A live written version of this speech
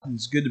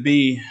It's good to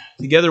be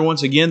together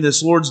once again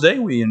this Lord's Day.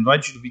 We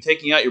invite you to be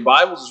taking out your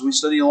Bibles as we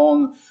study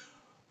along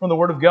from the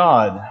Word of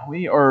God.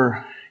 We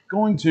are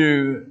going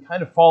to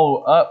kind of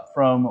follow up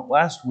from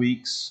last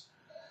week's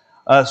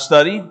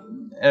study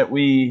that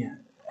we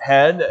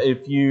had.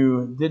 If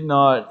you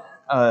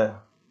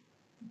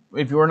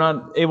were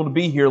not able to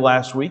be here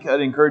last week, I'd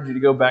encourage you to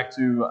go back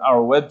to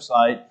our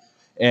website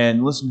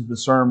and listen to the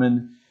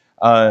sermon.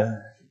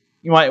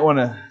 You might want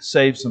to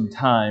save some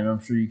time.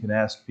 I'm sure you can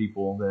ask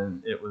people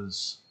that it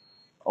was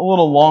a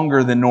little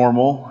longer than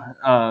normal,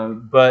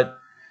 but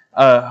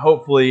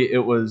hopefully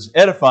it was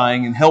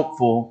edifying and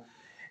helpful.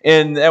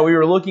 And that we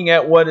were looking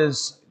at what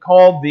is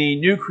called the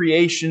New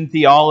Creation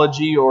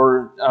theology,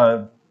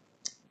 or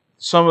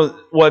some of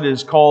what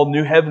is called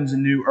New Heavens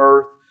and New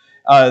Earth,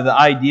 the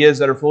ideas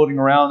that are floating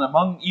around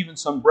among even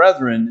some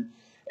brethren.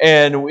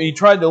 And we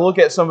tried to look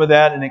at some of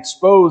that and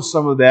expose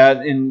some of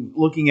that in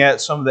looking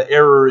at some of the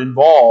error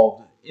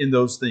involved in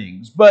those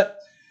things. But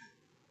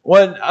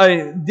what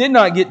I did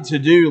not get to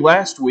do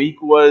last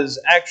week was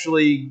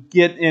actually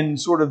get in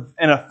sort of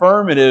an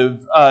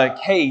affirmative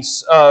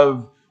case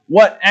of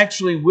what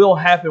actually will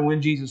happen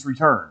when Jesus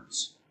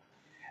returns.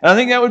 And I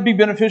think that would be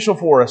beneficial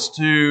for us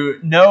to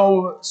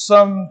know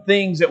some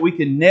things that we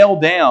can nail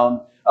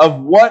down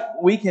of what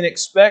we can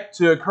expect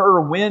to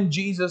occur when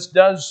Jesus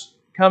does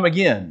come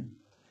again.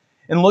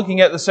 And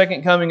looking at the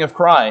second coming of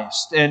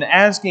Christ and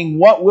asking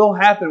what will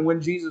happen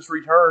when Jesus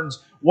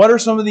returns. What are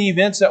some of the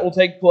events that will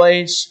take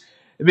place?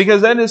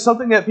 Because that is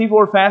something that people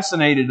are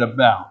fascinated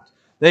about.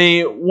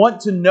 They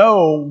want to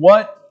know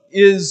what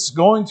is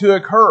going to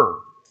occur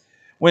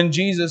when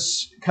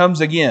Jesus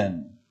comes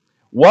again.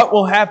 What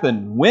will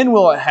happen? When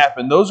will it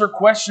happen? Those are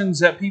questions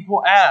that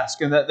people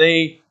ask and that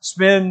they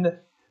spend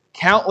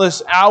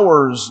countless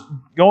hours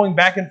going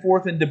back and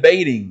forth and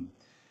debating.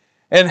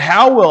 And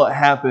how will it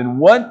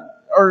happen?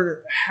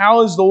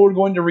 How is the Lord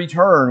going to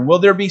return? Will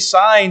there be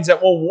signs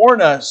that will warn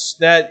us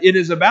that it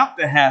is about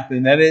to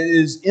happen, that it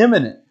is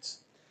imminent?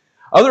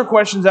 Other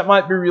questions that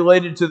might be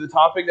related to the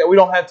topic that we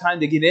don't have time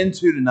to get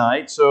into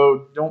tonight,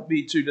 so don't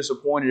be too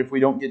disappointed if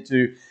we don't get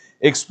to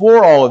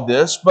explore all of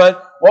this.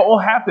 But what will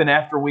happen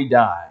after we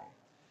die?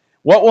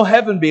 What will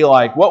heaven be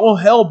like? What will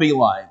hell be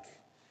like?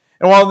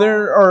 And while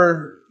there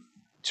are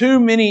too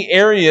many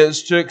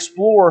areas to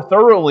explore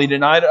thoroughly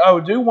tonight, I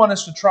do want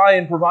us to try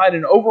and provide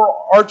an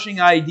overarching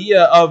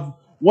idea of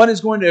what is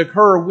going to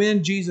occur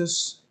when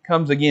Jesus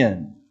comes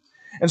again.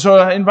 And so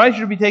I invite you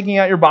to be taking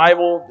out your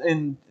Bible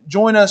and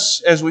join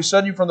us as we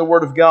study from the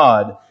Word of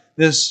God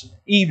this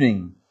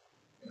evening.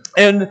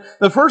 And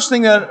the first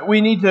thing that we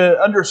need to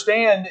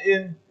understand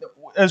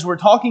as we're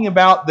talking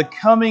about the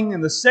coming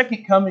and the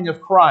second coming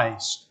of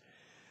Christ,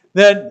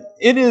 that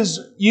it is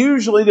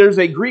usually, there's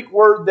a Greek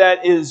word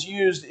that is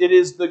used. It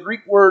is the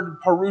Greek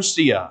word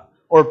parousia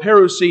or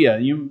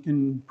parousia. You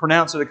can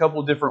pronounce it a couple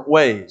of different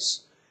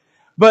ways.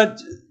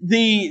 But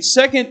the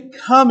second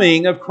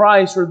coming of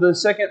Christ, or the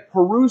second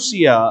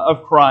parousia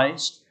of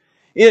Christ,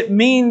 it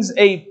means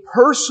a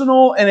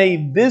personal and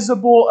a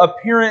visible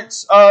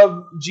appearance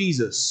of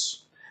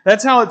Jesus.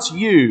 That's how it's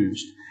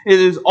used. It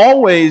is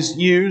always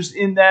used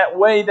in that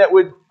way that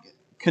would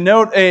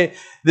connote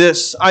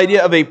this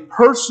idea of a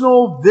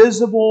personal,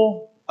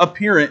 visible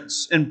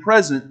appearance and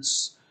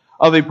presence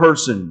of a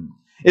person.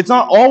 It's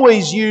not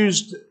always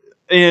used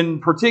in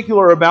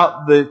particular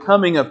about the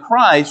coming of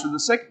Christ or the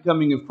second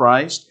coming of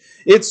Christ.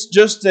 It's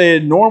just a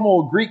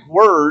normal Greek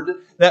word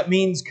that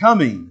means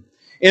coming.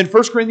 In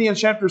 1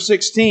 Corinthians chapter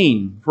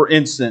 16, for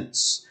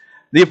instance,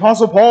 the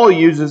Apostle Paul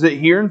uses it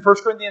here in 1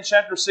 Corinthians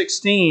chapter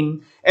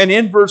 16 and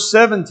in verse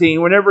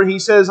 17, whenever he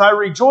says, I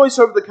rejoice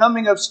over the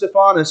coming of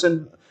Stephanas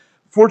and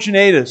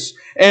Fortunatus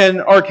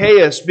and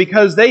Archaeus,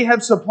 because they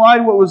have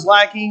supplied what was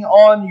lacking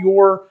on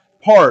your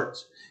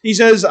part. He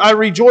says, I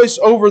rejoice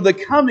over the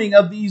coming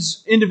of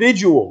these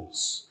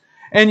individuals.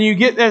 And you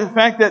get the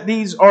fact that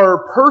these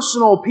are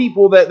personal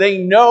people that they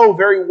know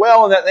very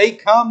well and that they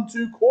come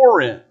to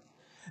Corinth.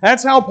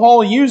 That's how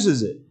Paul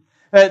uses it.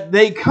 That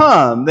they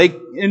come, they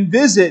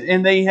visit,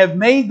 and they have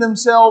made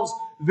themselves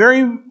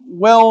very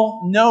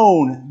well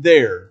known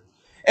there.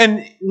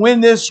 And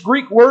when this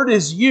Greek word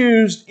is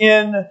used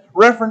in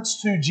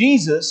reference to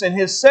Jesus and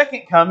His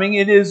second coming,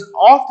 it is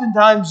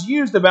oftentimes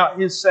used about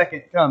His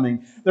second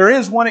coming. There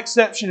is one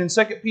exception in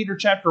 2 Peter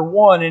chapter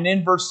 1 and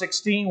in verse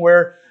 16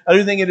 where I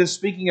do think it is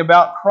speaking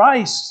about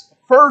Christ's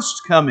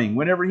first coming,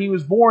 whenever He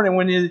was born and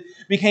when He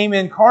became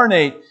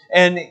incarnate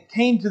and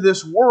came to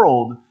this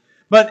world.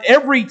 But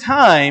every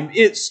time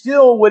it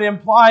still would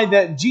imply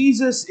that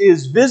Jesus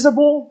is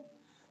visible,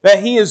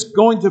 that He is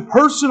going to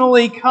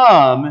personally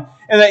come,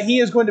 and that He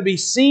is going to be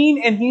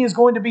seen and He is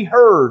going to be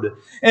heard.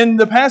 And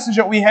the passage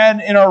that we had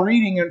in our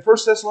reading in 1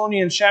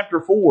 Thessalonians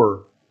chapter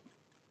 4.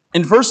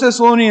 In 1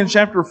 Thessalonians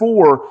chapter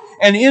 4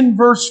 and in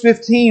verse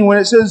 15 when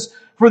it says,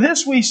 For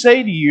this we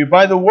say to you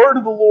by the word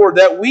of the Lord,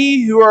 that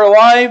we who are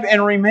alive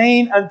and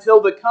remain until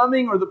the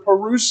coming or the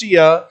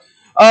parousia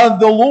of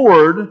the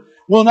Lord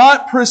will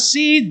not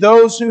precede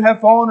those who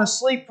have fallen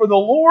asleep. For the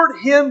Lord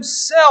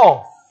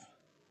Himself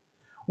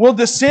will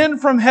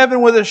descend from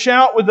heaven with a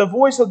shout, with the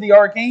voice of the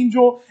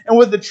archangel, and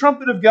with the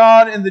trumpet of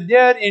God, and the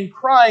dead in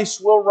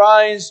Christ will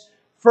rise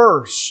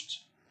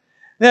first.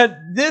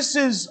 That this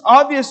is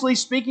obviously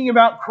speaking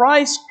about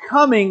Christ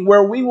coming,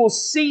 where we will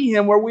see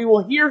Him, where we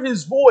will hear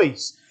His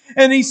voice.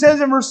 And He says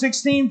in verse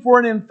 16, for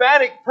an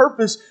emphatic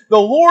purpose, the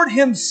Lord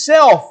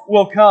Himself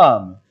will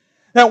come.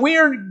 That we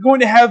are going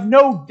to have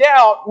no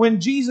doubt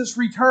when Jesus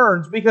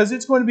returns, because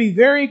it's going to be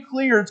very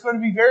clear, it's going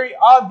to be very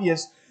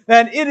obvious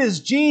that it is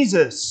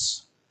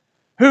Jesus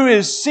who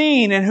is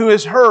seen and who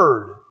is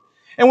heard.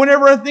 And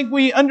whenever I think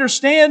we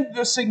understand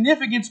the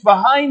significance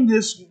behind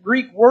this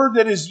Greek word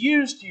that is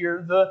used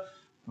here, the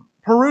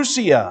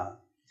parousia,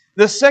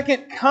 the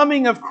second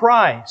coming of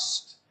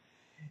Christ,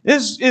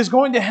 this is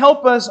going to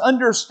help us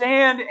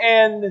understand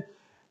and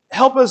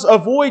help us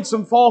avoid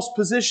some false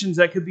positions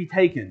that could be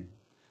taken.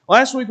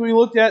 Last week we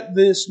looked at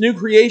this new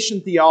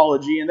creation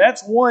theology, and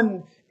that's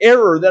one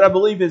error that I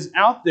believe is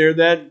out there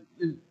that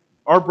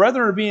our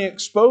brethren are being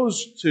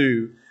exposed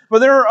to. But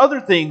there are other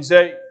things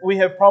that we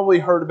have probably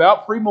heard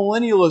about.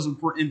 Premillennialism,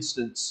 for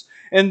instance,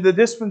 and the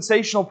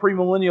dispensational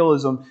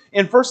premillennialism.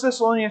 In 1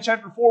 Thessalonians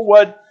chapter 4,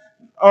 what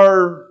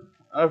our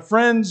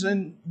friends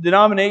and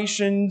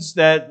denominations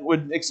that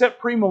would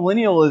accept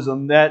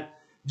premillennialism, that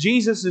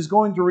Jesus is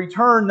going to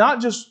return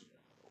not just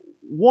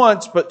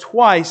once, but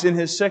twice in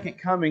His second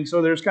coming.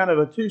 So there's kind of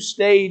a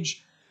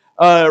two-stage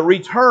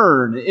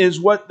return is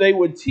what they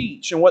would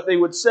teach and what they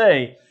would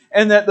say.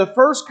 And that the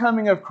first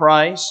coming of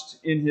Christ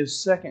in His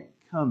second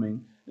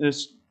coming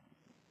is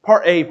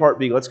part A, part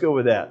B. Let's go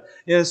with that.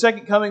 In the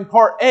second coming,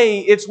 part A,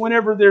 it's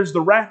whenever there's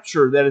the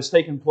rapture that has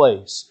taken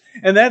place.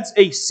 And that's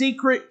a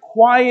secret,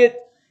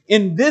 quiet,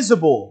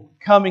 invisible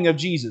coming of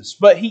Jesus.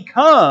 But He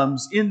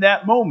comes in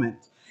that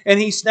moment. And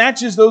He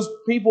snatches those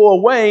people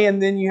away,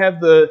 and then you have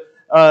the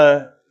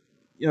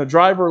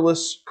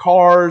driverless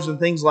cars and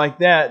things like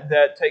that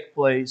that take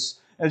place,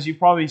 as you've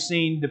probably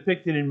seen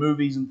depicted in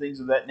movies and things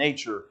of that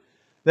nature.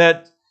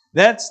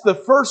 That's the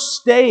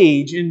first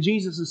stage in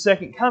Jesus'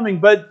 second coming.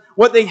 But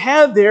what they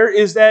have there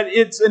is that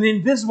it's an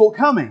invisible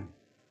coming.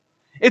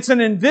 It's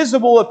an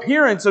invisible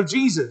appearance of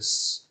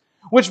Jesus,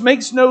 which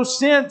makes no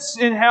sense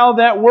in how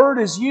that word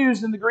is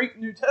used in the Greek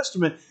New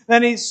Testament.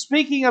 That He's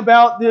speaking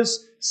about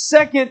this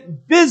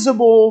second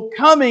visible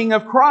coming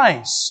of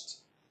Christ.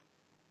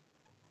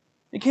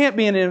 It can't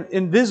be an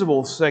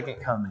invisible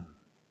second coming.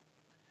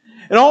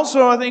 And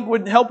also, I think,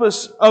 would help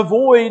us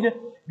avoid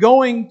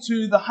going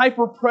to the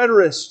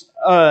hyper-preterist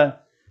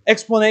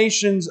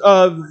explanations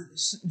of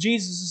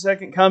Jesus'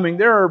 second coming.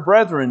 There are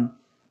brethren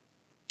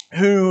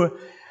who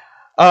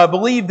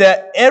believe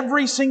that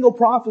every single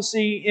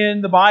prophecy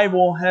in the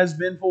Bible has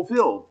been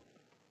fulfilled.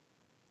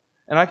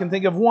 And I can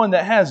think of one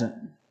that hasn't.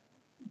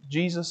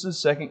 Jesus'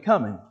 second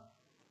coming.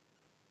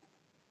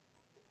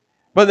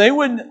 But they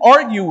would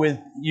argue with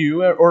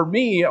you or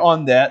me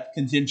on that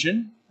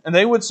contention. And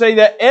they would say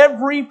that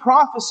every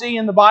prophecy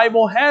in the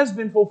Bible has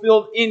been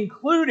fulfilled,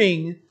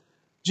 including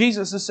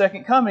Jesus'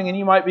 second coming. And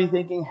you might be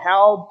thinking,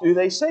 how do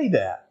they say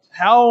that?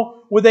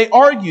 How would they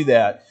argue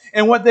that?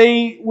 And what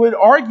they would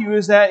argue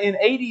is that in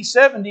AD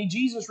 70,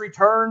 Jesus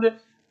returned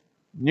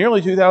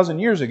nearly 2,000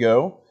 years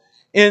ago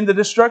in the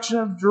destruction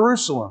of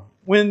Jerusalem.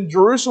 When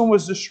Jerusalem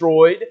was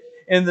destroyed,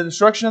 and the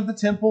destruction of the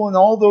temple and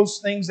all those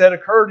things that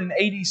occurred in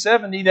AD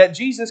 70, that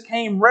Jesus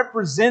came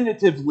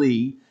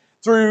representatively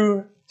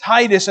through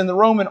Titus and the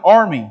Roman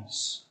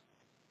armies.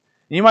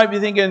 And you might be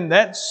thinking,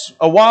 that's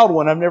a wild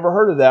one. I've never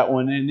heard of that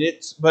one.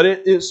 But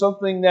it is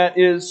something that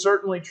is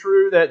certainly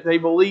true, that they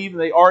believe,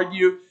 they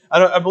argue.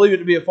 I believe it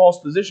to be a false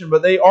position,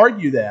 but they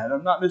argue that.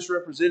 I'm not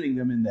misrepresenting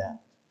them in that.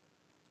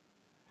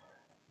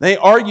 They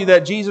argue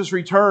that Jesus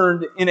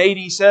returned in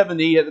AD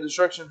 70 at the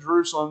destruction of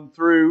Jerusalem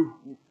through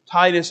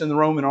Titus and the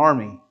Roman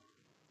army.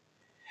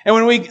 And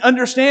when we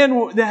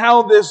understand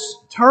how this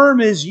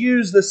term is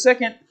used, the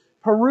second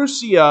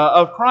parousia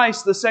of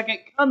Christ, the second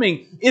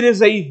coming, it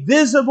is a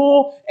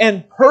visible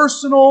and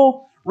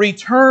personal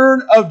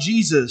return of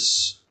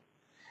Jesus.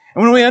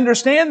 And when we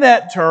understand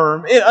that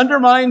term, it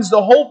undermines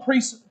the whole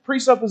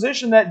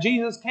presupposition that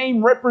Jesus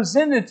came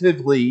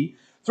representatively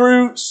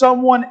through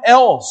someone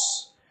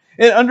else.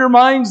 It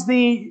undermines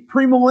the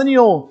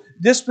premillennial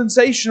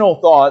dispensational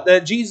thought that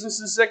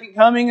Jesus' second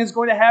coming is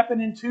going to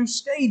happen in two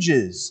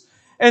stages.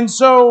 And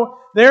so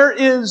there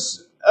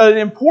is an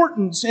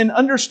importance in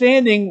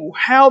understanding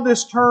how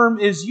this term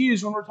is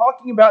used. When we're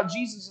talking about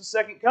Jesus'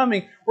 second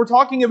coming, we're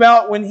talking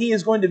about when He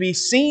is going to be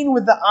seen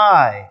with the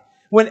eye,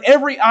 when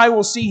every eye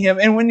will see Him,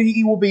 and when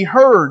He will be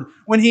heard,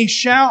 when He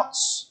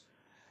shouts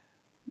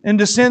and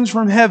descends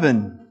from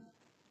heaven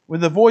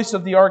with the voice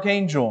of the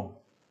archangel.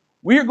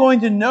 We are going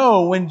to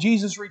know when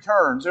Jesus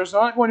returns. There's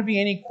not going to be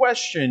any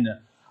question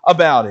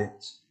about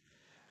it.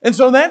 And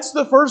so that's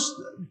the first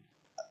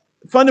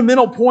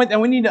fundamental point that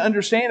we need to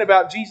understand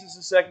about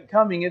Jesus' second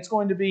coming. It's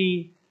going to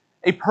be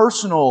a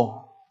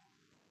personal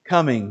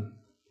coming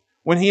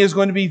when He is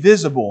going to be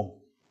visible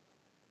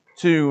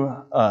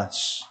to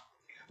us.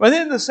 But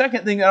then the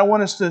second thing that I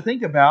want us to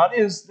think about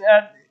is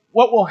that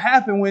what will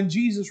happen when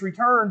Jesus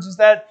returns is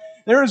that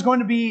there is going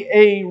to be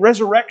a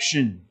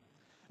resurrection.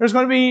 There's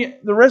going to be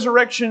the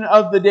resurrection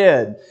of the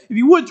dead. If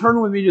you would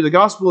turn with me to the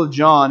Gospel of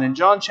John, in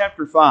John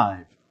chapter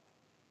 5.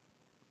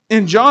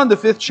 In John, the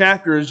 5th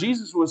chapter, as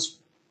Jesus was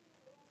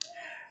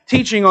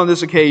teaching on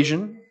this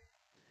occasion,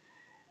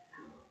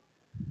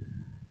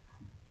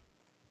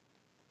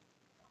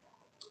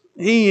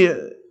 He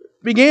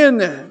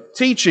began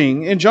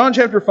teaching in John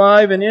chapter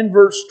 5 and in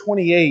verse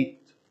 28.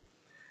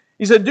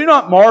 He said, "Do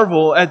not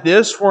marvel at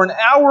this, for an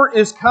hour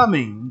is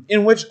coming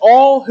in which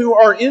all who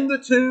are in the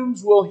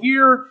tombs will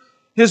hear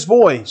His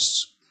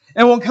voice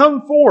and will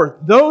come forth,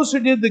 those who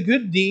did the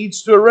good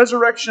deeds to a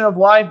resurrection of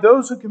life,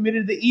 those who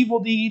committed the evil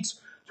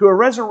deeds to a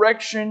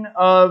resurrection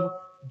of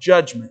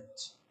judgment."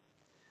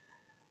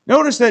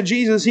 Notice that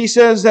Jesus, He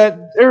says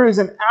that there is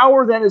an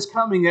hour that is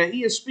coming, that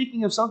He is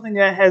speaking of something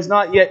that has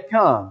not yet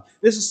come.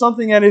 This is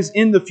something that is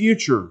in the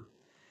future.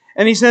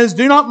 And He says,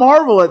 do not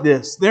marvel at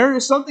this. There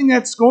is something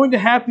that's going to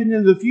happen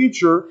in the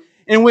future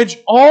in which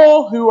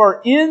all who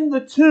are in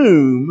the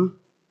tomb,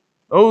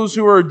 those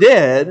who are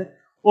dead,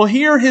 will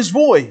hear His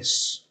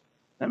voice.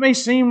 That may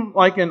seem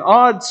like an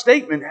odd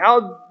statement.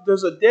 How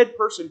does a dead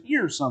person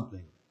hear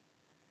something?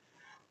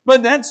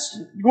 But that's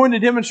going to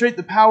demonstrate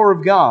the power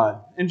of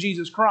God in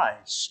Jesus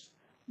Christ.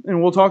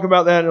 And we'll talk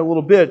about that in a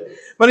little bit.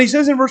 But He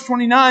says in verse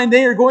 29,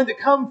 they are going to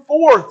come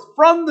forth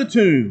from the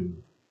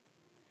tomb.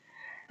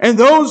 And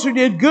those who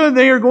did good,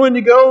 they are going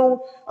to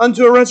go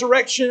unto a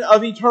resurrection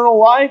of eternal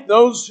life.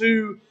 Those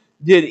who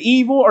did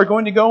evil are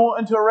going to go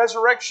unto a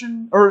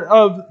resurrection or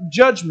of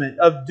judgment,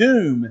 of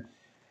doom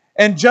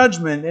and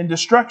judgment and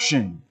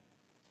destruction.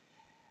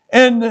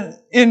 And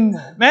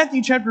in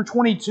Matthew chapter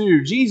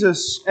 22,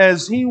 Jesus,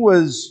 as He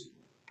was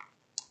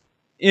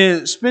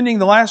spending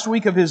the last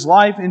week of His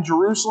life in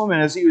Jerusalem,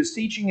 and as He was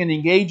teaching and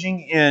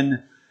engaging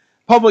in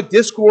public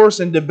discourse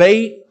and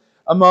debate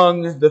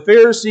among the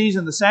Pharisees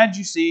and the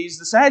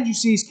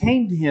Sadducees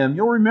came to Him.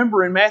 You'll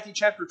remember in Matthew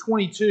chapter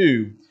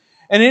 22,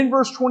 and in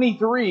verse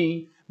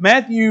 23,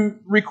 Matthew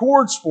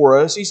records for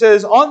us, he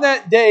says, "On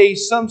that day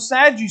some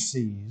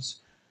Sadducees,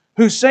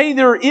 who say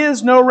there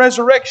is no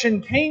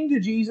resurrection, came to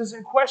Jesus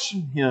and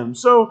questioned Him."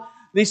 So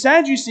the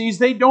Sadducees,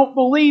 they don't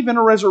believe in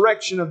a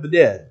resurrection of the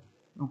dead.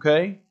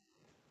 Okay?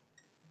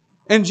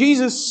 And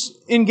Jesus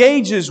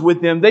engages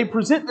with them. They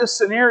present this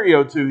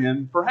scenario to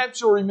Him.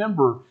 Perhaps you'll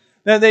remember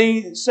that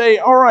they say,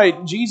 all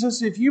right,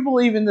 Jesus, if you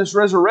believe in this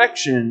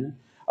resurrection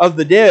of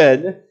the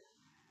dead,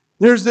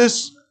 there's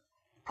this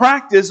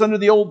practice under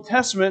the Old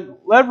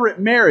Testament, levirate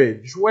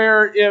marriage,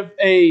 where if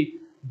a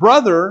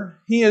brother,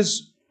 he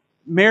is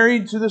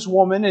married to this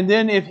woman, and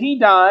then if he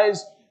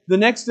dies, the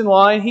next in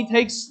line, he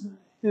takes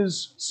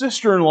his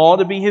sister-in-law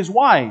to be his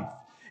wife.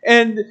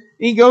 And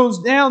he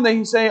goes down,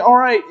 they say, all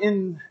right,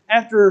 and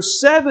after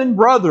 7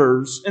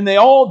 brothers, and they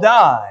all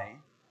die,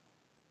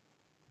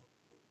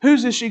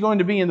 whose is she going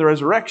to be in the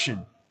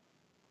resurrection?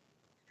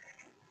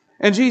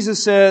 And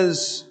Jesus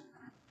says,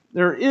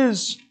 there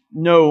is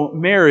no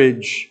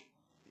marriage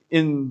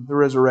in the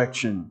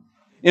resurrection.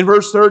 In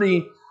verse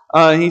 30,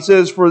 He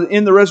says, "For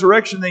in the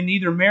resurrection they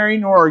neither marry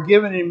nor are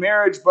given in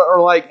marriage, but are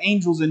like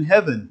angels in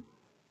heaven."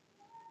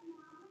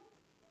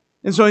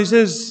 And so He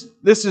says,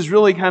 this is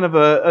really kind of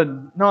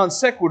a non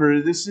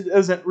sequitur. This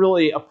doesn't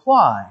really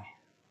apply,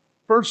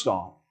 first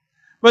off.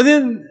 But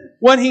then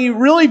what He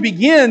really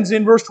begins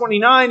in verse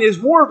 29 is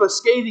more of a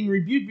scathing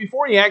rebuke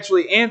before He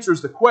actually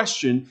answers the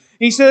question.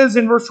 He says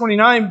in verse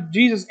 29,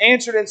 Jesus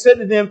answered and said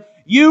to them,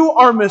 "You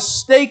are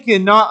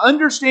mistaken, not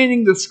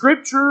understanding the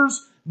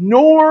Scriptures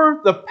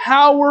nor the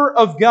power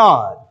of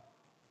God."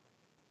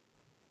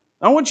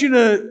 I want you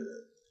to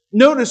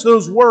notice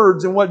those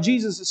words and what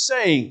Jesus is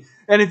saying.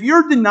 And if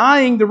you're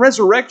denying the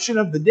resurrection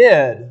of the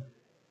dead,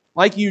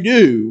 like you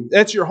do,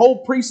 that's your whole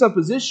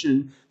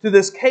presupposition to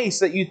this case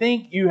that you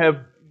think you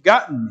have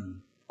gotten me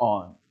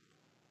on.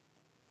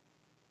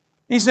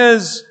 He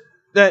says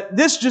that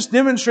this just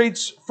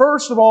demonstrates,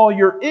 first of all,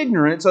 your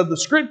ignorance of the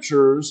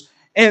Scriptures,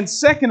 and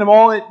second of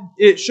all,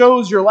 it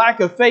shows your lack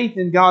of faith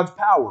in God's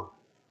power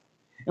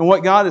and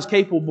what God is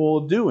capable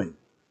of doing.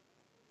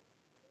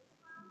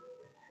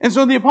 And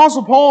so the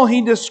Apostle Paul,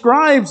 he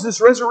describes this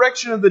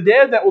resurrection of the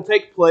dead that will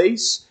take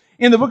place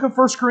in the book of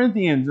 1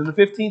 Corinthians, in the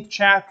 15th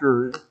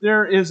chapter.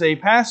 There is a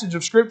passage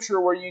of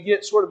Scripture where you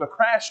get sort of a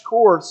crash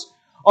course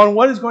on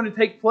what is going to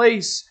take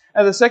place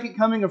at the second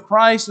coming of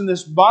Christ and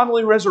this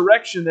bodily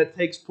resurrection that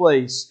takes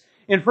place.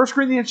 In 1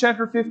 Corinthians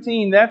chapter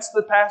 15, that's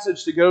the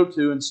passage to go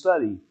to and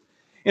study.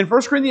 In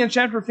 1 Corinthians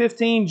chapter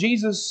 15,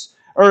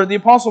 the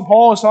Apostle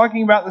Paul is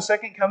talking about the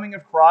second coming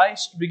of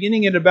Christ,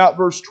 beginning at about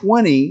verse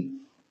 20.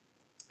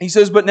 He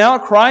says, "But now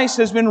Christ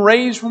has been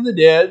raised from the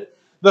dead,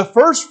 the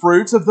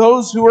firstfruits of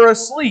those who are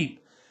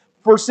asleep.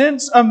 For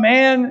since by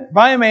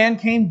a man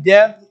came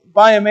death,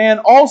 by a man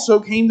also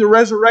came the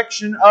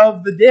resurrection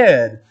of the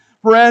dead.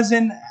 For as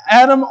in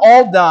Adam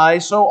all die,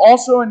 so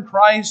also in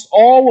Christ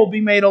all will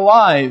be made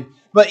alive.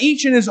 But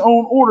each in his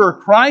own order,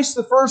 Christ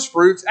the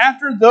firstfruits,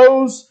 after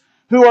those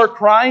who are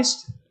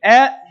Christ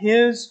at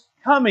His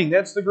coming."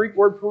 That's the Greek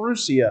word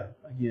parousia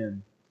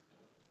again.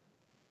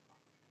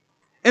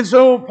 And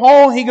so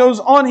Paul, he goes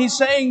on, he's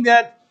saying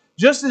that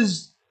just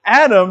as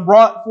Adam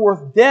brought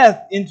forth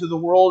death into the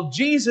world,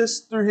 Jesus,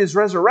 through His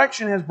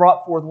resurrection, has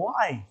brought forth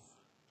life.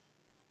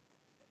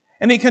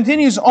 And he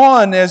continues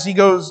on as he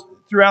goes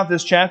throughout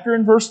this chapter.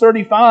 In verse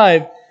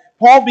 35,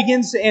 Paul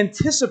begins to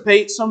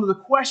anticipate some of the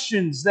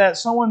questions that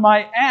someone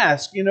might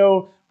ask.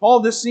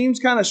 Paul, this seems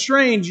kind of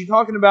strange. You're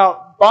talking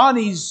about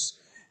bodies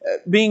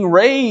being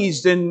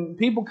raised and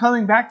people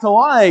coming back to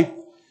life.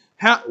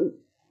 How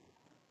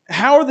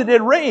are the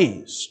dead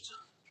raised?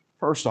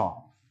 First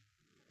off,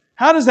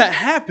 how does that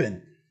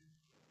happen?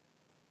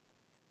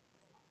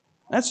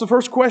 That's the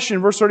first question,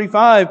 verse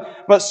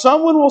 35. But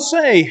someone will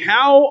say,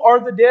 how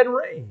are the dead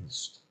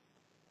raised?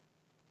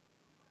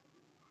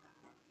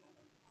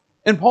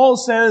 And Paul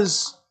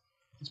says,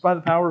 it's by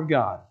the power of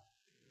God.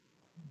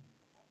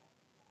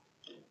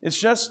 It's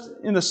just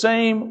in the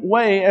same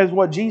way as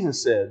what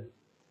Jesus said.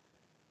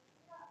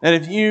 That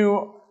if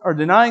you are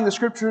denying the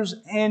Scriptures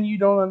and you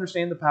don't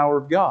understand the power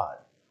of God,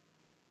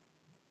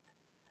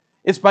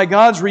 it's by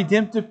God's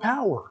redemptive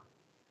power.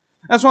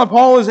 That's why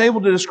Paul is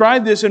able to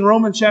describe this in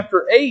Romans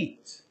chapter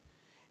 8.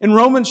 In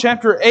Romans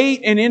chapter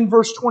 8 and in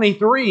verse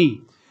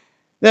 23,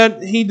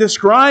 that he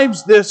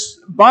describes this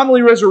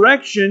bodily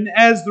resurrection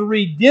as the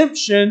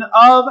redemption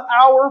of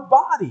our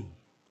body.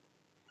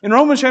 In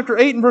Romans chapter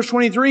 8 and verse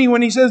 23,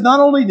 when he says, not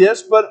only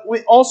this, but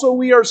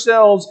we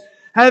ourselves,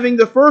 having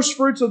the first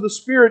fruits of the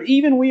Spirit,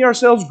 even we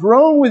ourselves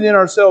groan within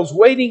ourselves,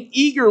 waiting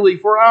eagerly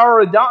for our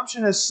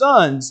adoption as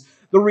sons,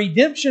 the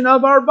redemption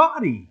of our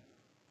body.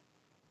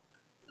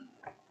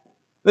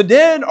 The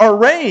dead are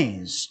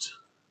raised.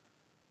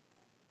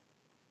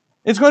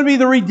 It's going to be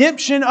the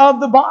redemption of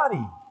the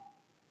body.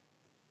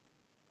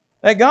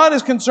 That God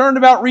is concerned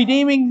about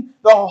redeeming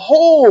the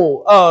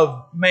whole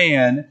of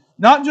man,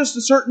 not just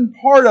a certain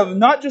part of him,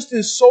 not just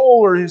his soul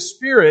or his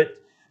spirit,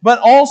 but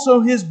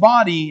also his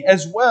body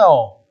as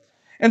well.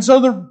 And so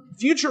the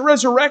future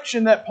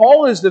resurrection that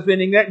Paul is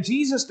defending, that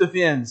Jesus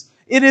defends,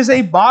 it is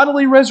a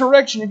bodily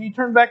resurrection. If you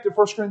turn back to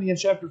 1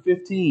 Corinthians chapter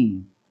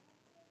 15.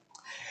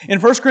 In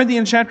 1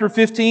 Corinthians chapter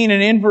 15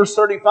 and in verse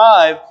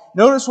 35,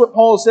 notice what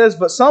Paul says,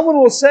 but someone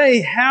will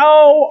say,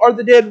 how are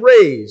the dead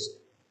raised?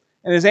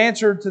 And his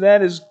answer to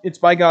that is, it's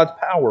by God's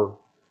power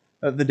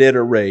that the dead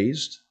are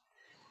raised.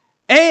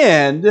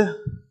 And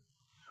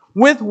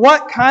with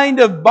what kind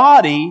of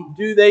body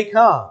do they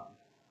come?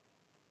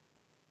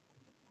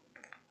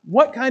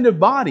 What kind of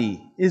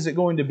body is it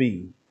going to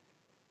be,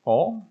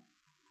 Paul?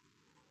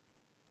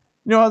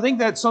 I think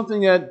that's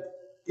something that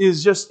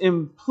is just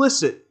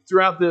implicit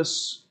throughout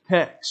this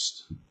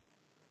text.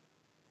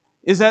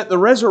 Is that the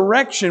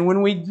resurrection,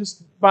 when we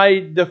just, by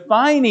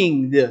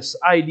defining this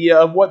idea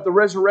of what the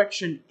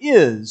resurrection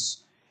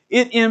is,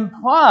 it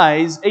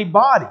implies a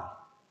body.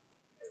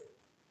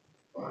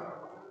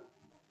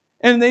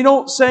 And they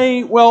don't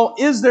say, well,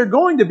 is there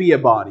going to be a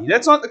body?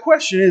 That's not the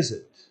question, is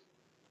it?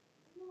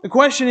 The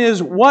question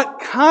is, what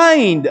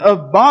kind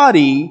of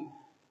body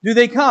do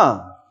they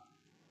come?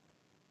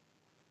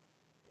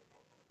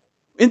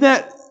 In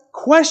that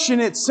question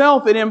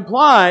itself, it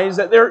implies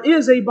that there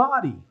is a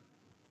body.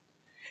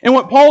 And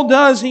what Paul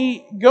does,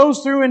 he goes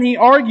through and he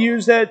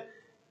argues that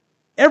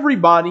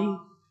everybody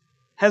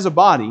has a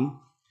body,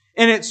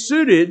 and it's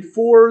suited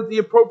for the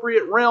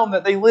appropriate realm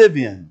that they live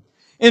in.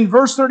 In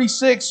verse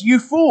 36, you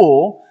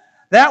fool,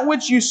 that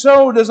which you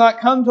sow does not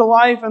come to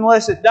life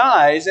unless it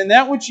dies, and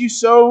that which you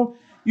sow,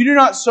 you do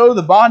not sow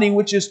the body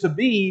which is to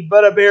be,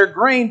 but a bare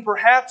grain,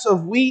 perhaps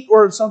of wheat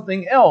or of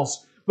something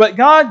else. But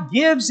God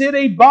gives it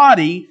a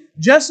body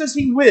just as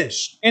He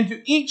wished, and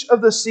to each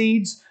of the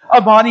seeds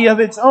a body of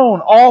its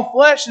own. All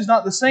flesh is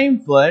not the same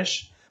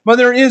flesh, but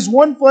there is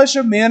one flesh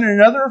of men, and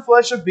another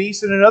flesh of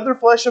beasts, and another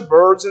flesh of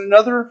birds, and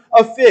another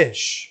of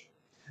fish.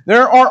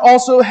 There are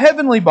also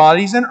heavenly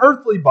bodies and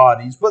earthly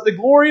bodies, but the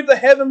glory of the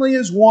heavenly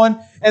is one,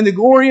 and the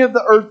glory of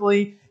the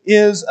earthly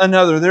is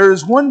another. There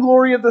is one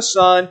glory of the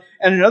sun,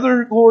 and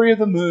another glory of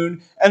the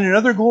moon, and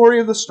another glory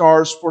of the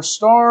stars, for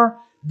star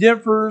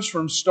differs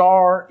from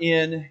star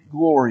in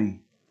glory.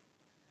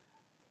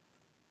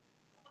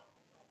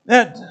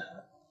 That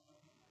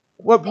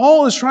what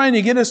Paul is trying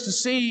to get us to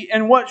see,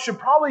 and what should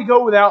probably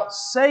go without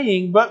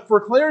saying, but for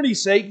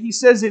clarity's sake, he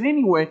says it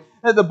anyway,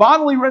 that the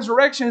bodily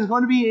resurrection is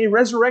going to be a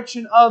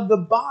resurrection of the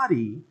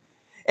body.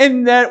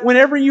 And that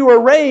whenever you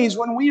are raised,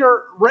 when we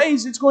are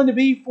raised, it's going to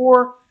be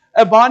for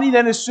a body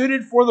that is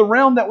suited for the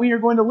realm that we are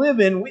going to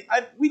live in.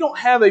 We don't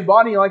have a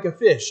body like a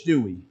fish,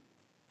 do we?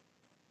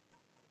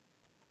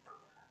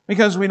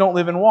 Because we don't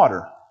live in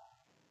water.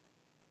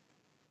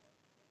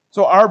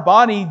 So our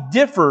body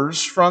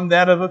differs from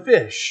that of a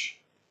fish.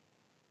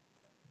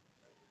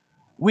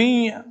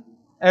 We,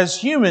 as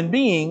human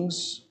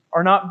beings,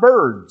 are not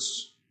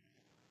birds.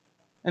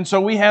 And so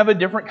we have a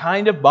different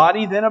kind of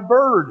body than a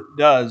bird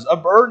does. A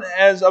bird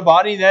has a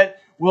body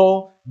that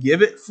will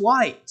give it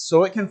flight,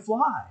 so it can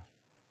fly.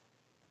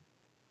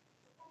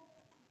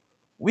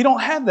 We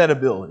don't have that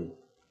ability.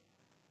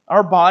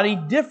 Our body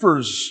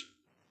differs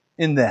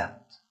in that.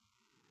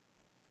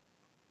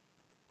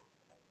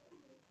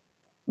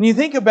 When you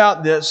think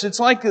about this, it's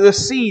like the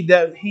seed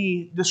that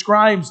he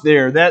describes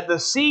there, that the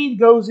seed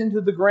goes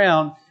into the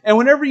ground, and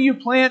whenever you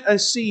plant a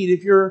seed,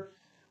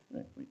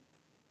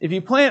 if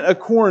you plant a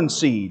corn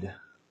seed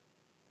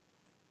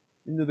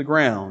into the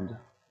ground,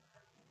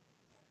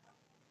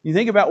 you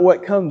think about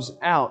what comes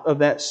out of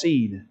that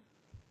seed.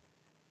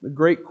 The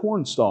great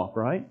corn stalk,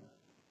 right?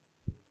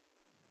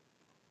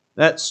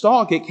 That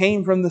stalk, it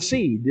came from the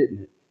seed,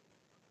 didn't it?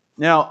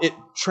 Now, it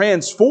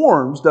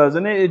transforms,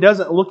 doesn't it? It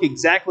doesn't look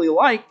exactly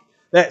like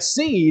that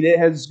seed. It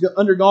has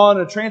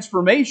undergone a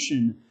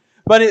transformation,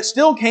 but it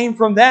still came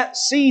from that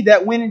seed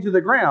that went into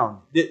the ground,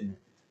 didn't it?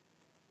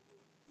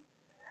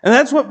 And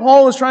that's what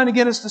Paul is trying to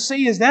get us to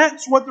see, is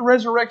that's what the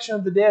resurrection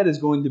of the dead is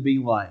going to be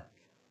like.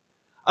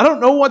 I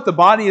don't know what the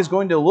body is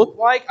going to look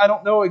like. I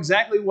don't know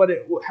exactly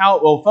how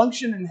it will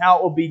function and how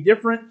it will be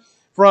different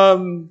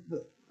from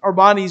our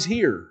bodies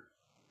here.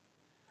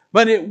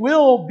 But it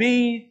will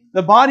be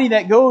the body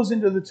that goes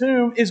into the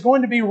tomb is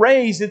going to be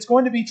raised. It's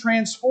going to be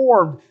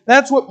transformed.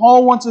 That's what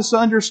Paul wants us to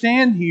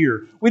understand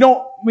here.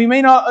 We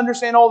may not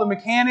understand all the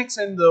mechanics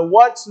and the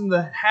whats and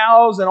the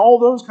hows and all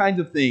those kinds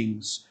of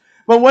things.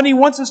 But what he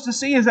wants us to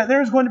see is that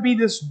there's going to be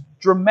this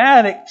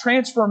dramatic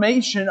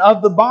transformation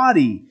of the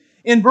body.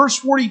 In verse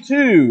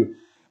 42,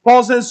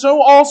 Paul says,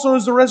 "So also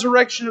is the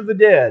resurrection of the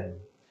dead.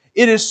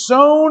 It is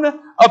sown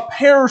a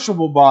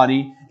perishable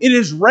body. It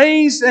is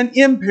raised an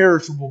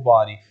imperishable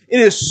body. It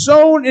is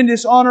sown in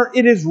dishonor.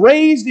 It is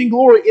raised in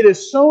glory. It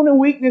is sown in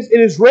weakness. It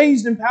is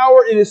raised in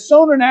power. It is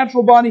sown a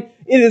natural body.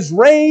 It is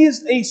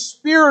raised a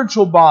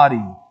spiritual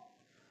body."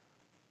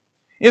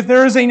 If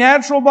there is a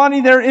natural body,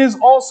 there is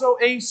also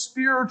a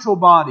spiritual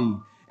body.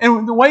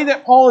 And the way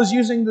that Paul is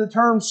using the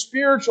term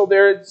spiritual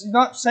there, it's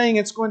not saying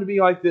it's going to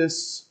be like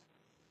this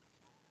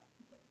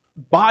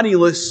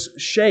bodiless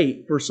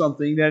shape or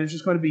something, that is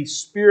just going to be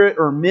spirit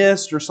or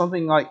mist or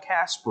something like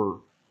Casper.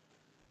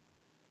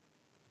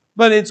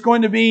 But it's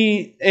going to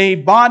be a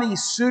body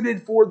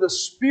suited for the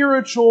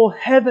spiritual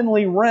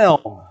heavenly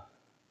realm.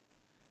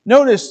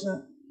 Notice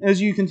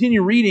as you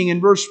continue reading in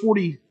verse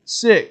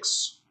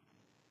 46,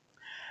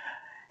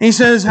 he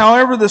says,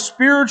 "However, the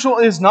spiritual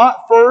is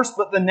not first,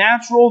 but the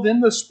natural,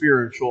 then the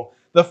spiritual.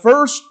 The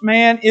first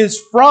man is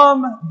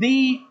from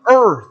the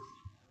earth,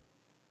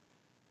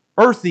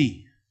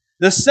 earthy.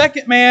 The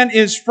second man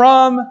is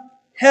from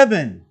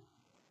heaven."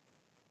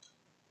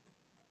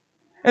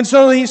 And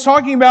so he's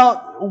talking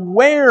about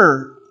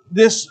where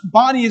this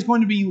body is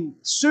going to be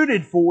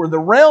suited for, the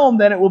realm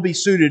that it will be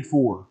suited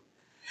for.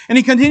 And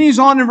he continues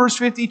on in verse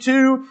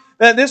 52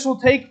 that this will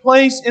take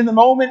place in the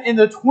moment, in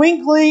the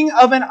twinkling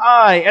of an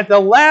eye, at the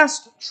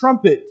last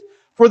trumpet.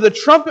 "For the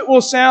trumpet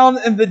will sound,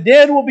 and the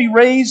dead will be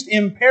raised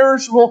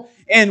imperishable,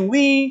 and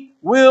we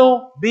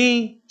will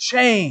be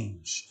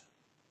changed."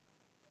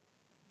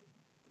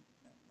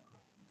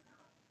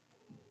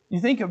 You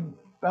think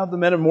about the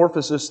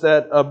metamorphosis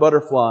that a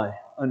butterfly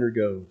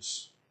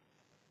undergoes.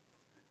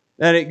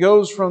 And it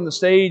goes from the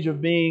stage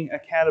of being a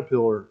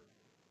caterpillar,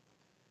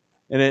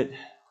 and it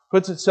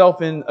puts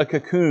itself in a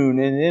cocoon,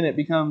 and then it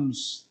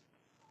becomes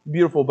a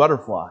beautiful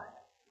butterfly.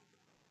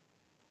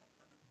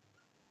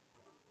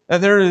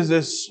 And there is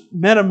this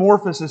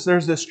metamorphosis,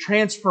 there's this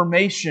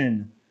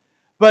transformation.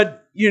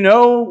 But you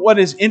know what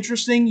is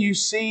interesting? You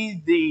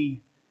see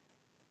the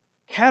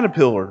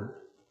caterpillar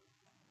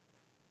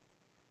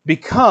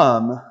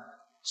become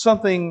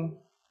something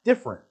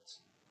different.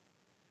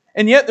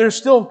 And yet there's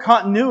still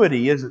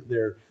continuity, isn't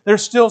there?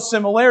 There's still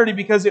similarity,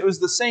 because it was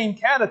the same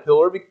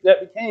caterpillar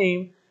that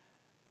became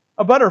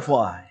a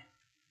butterfly.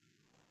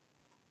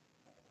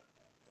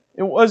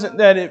 It wasn't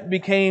that it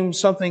became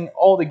something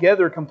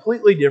altogether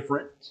completely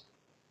different.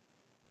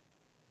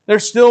 It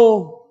was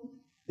still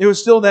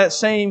that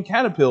same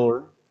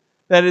caterpillar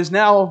that is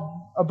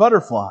now a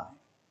butterfly.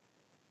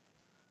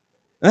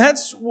 And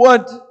that's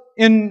what,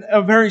 in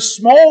a very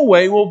small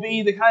way, will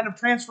be the kind of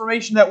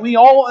transformation that we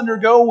all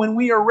undergo when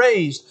we are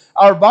raised.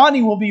 Our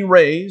body will be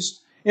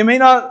raised. It may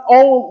not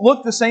all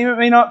look the same, it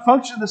may not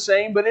function the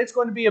same, but it's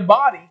going to be a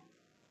body.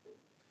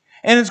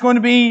 And it's going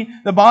to be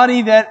the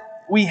body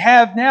that we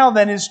have now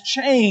that is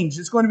changed.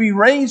 It's going to be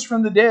raised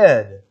from the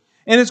dead.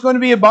 And it's going to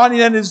be a body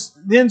that is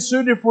then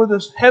suited for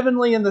the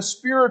heavenly and the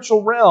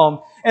spiritual realm.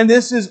 And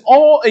this is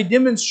all a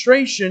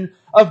demonstration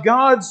of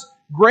God's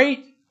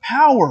great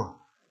power.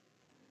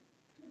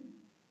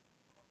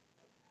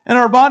 And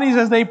our bodies,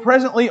 as they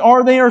presently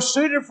are, they are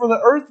suited for the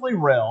earthly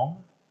realm.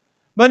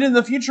 But in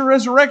the future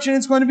resurrection,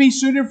 it's going to be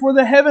suited for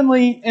the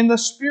heavenly and the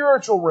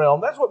spiritual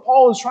realm. That's what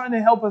Paul is trying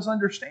to help us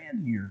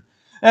understand here.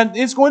 And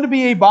it's going to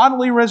be a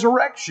bodily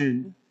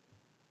resurrection,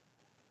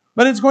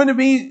 but it's going to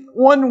be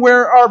one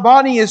where our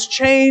body is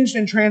changed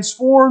and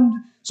transformed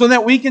so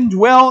that we can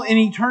dwell in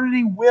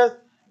eternity with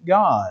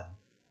God.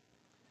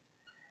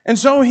 And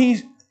so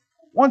he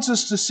wants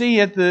us to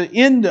see at the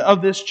end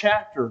of this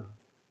chapter,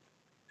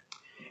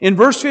 in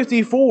verse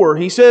 54,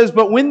 he says,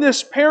 "But when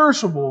this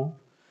perishable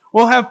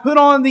will have put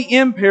on the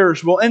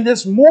imperishable, and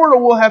this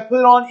mortal will have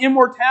put on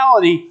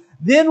immortality,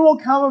 then will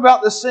come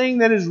about the saying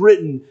that is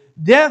written,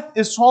 Death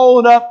is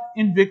swallowed up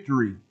in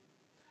victory.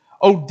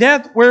 O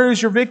death, where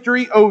is your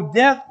victory? O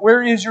death,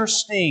 where is your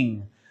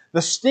sting?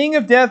 The sting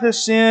of death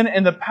is sin,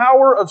 and the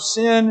power of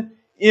sin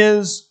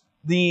is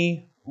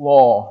the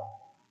law.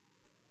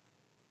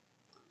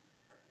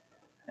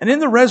 And in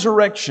the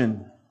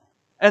resurrection,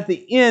 at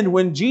the end,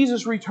 when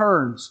Jesus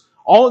returns,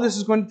 all of this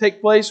is going to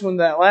take place when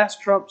that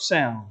last trump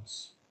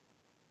sounds.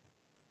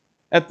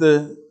 At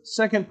the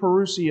second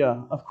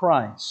parousia of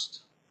Christ.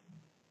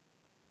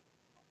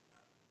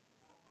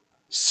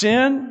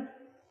 Sin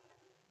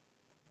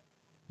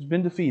has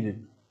been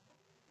defeated.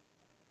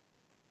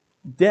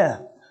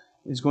 Death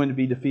is going to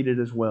be defeated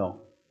as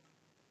well.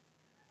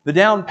 The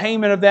down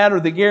payment of that, or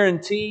the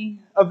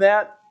guarantee of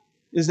that,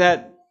 is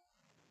that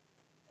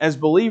as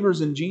believers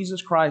in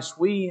Jesus Christ,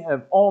 we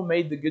have all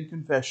made the good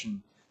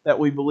confession that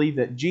we believe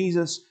that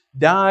Jesus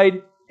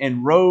died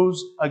and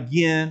rose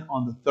again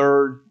on the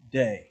third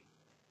day.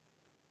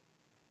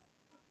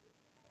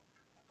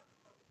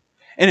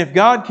 And if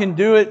God can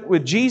do it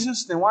with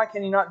Jesus, then why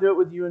can He not do it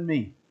with you and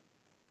me?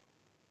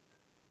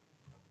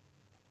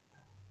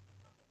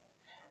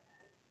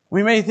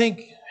 We may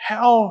think,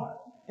 how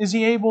is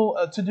He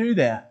able to do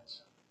that?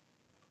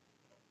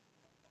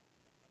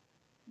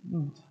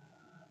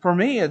 For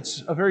me,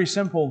 it's a very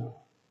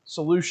simple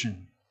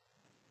solution.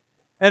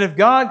 And if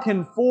God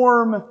can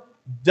form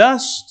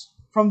dust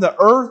from the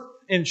earth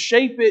and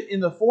shape it in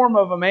the form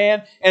of a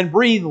man and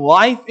breathe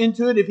life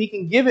into it, if He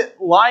can give it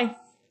life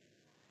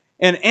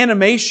and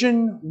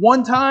animation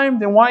one time,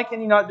 then why can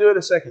He not do it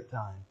a second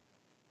time?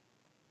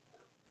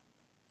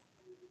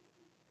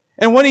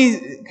 And what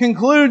He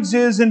concludes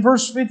is in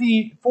verse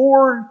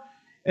 54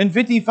 and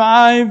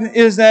 55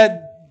 is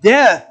that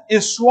death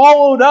is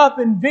swallowed up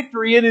in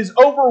victory. It is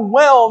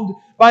overwhelmed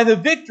by the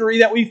victory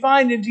that we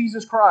find in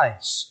Jesus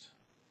Christ.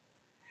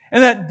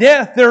 And that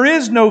death, there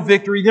is no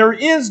victory. There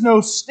is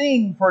no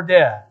sting for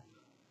death.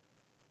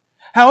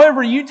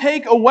 However, you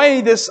take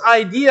away this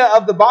idea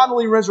of the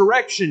bodily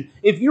resurrection.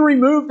 If you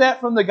remove that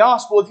from the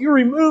gospel, if you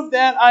remove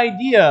that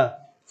idea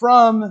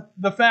from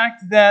the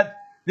fact that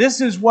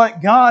this is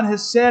what God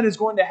has said is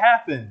going to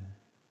happen,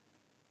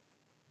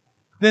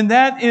 then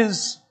that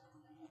is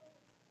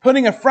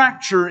putting a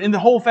fracture in the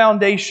whole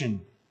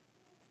foundation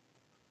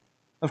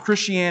of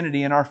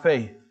Christianity and our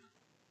faith.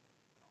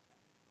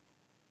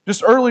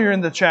 Just earlier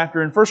in the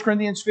chapter, in 1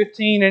 Corinthians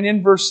 15 and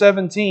in verse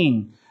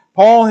 17,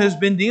 Paul has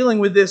been dealing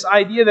with this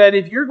idea that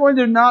if you're going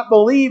to not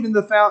believe in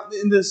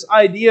this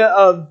idea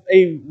of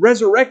a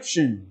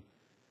resurrection,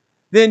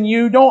 then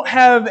you don't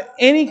have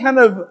any kind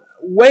of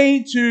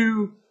way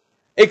to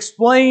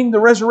explain the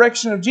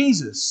resurrection of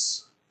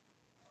Jesus.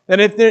 That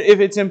if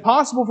it's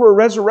impossible for a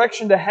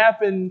resurrection to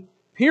happen,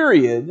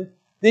 period,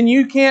 then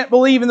you can't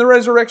believe in the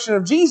resurrection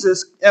of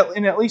Jesus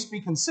and at least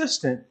be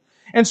consistent.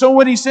 And so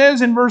what he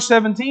says in verse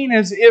 17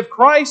 is, if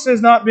Christ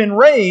has not been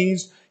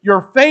raised,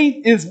 your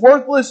faith is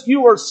worthless.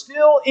 You are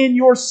still in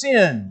your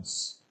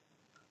sins.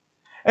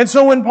 And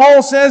so when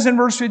Paul says in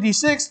verse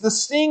 56, the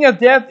sting of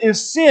death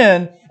is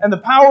sin, and the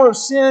power of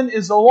sin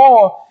is the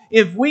law,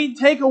 if we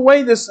take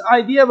away this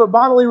idea of a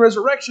bodily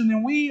resurrection,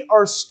 then we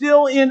are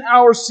still in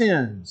our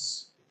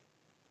sins.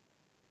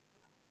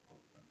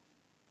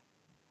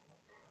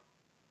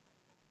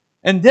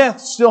 And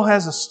death still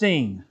has a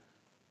sting.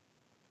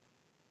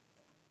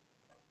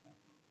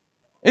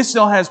 It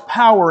still has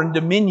power and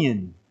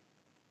dominion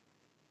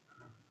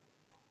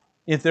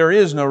if there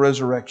is no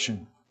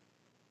resurrection.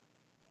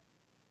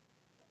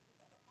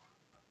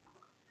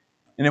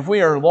 And if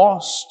we are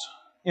lost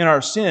in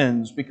our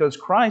sins because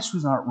Christ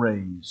was not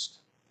raised,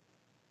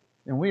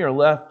 then we are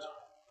left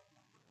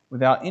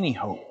without any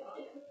hope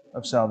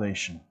of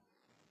salvation.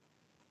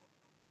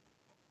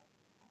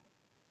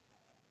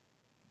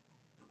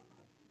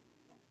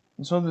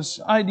 And so this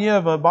idea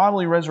of a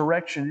bodily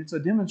resurrection, it's a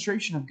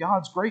demonstration of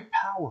God's great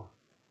power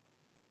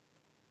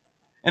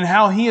and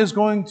how He is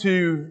going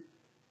to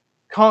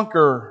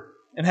conquer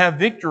and have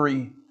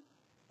victory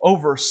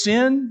over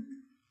sin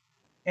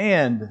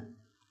and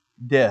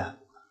death,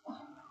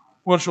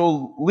 which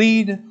will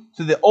lead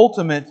to the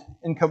ultimate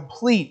and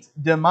complete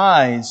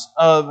demise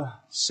of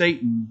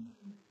Satan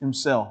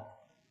himself.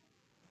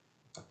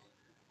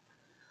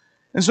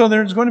 And so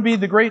there's going to be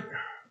the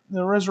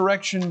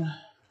resurrection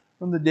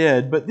from the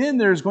dead, but then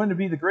there's going to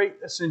be the great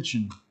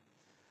ascension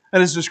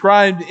that is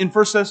described in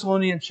 1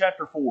 Thessalonians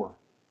chapter 4.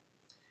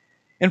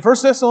 In 1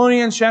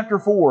 Thessalonians chapter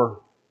 4,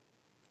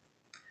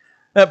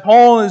 that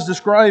Paul is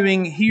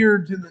describing here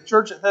to the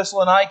church at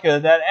Thessalonica,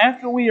 that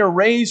after we are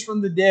raised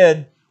from the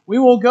dead, we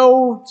will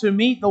go to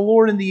meet the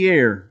Lord in the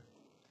air.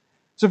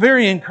 It's a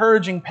very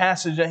encouraging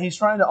passage that he's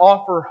trying to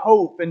offer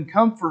hope and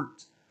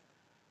comfort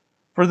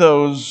for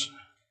those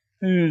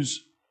who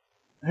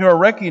are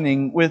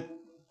reckoning with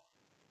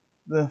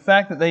the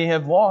fact that they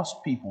have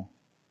lost people.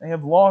 They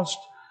have lost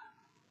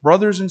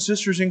brothers and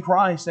sisters in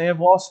Christ. They have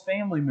lost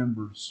family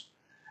members.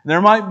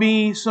 There might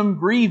be some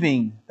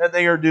grieving that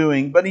they are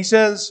doing, but he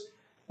says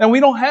that we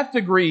don't have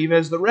to grieve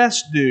as the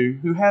rest do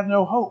who have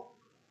no hope.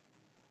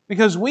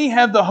 Because we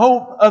have the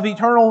hope of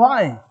eternal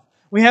life.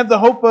 We have the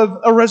hope of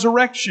a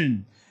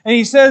resurrection. And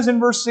he says in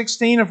verse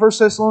 16 of 1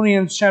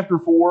 Thessalonians chapter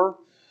 4,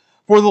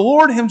 For the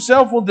Lord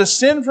Himself will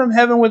descend from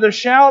heaven with a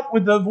shout,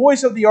 with the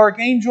voice of the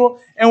archangel,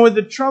 and with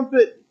the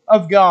trumpet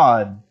of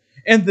God.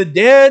 And the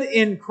dead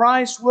in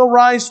Christ will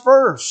rise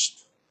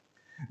first.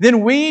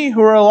 Then we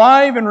who are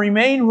alive and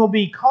remain will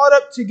be caught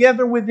up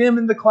together with them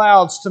in the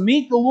clouds to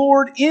meet the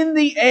Lord in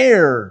the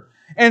air.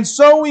 And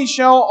so we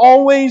shall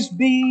always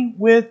be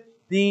with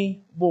the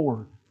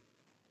Lord.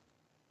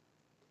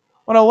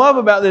 What I love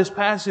about this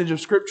passage of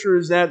Scripture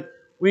is that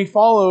we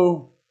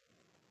follow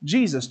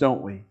Jesus,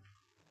 don't we?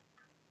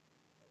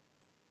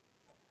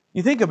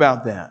 You think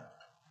about that.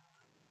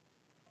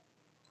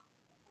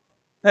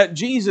 That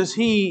Jesus,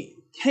 He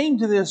came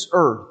to this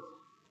earth.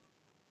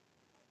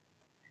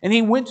 And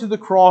He went to the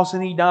cross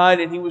and He died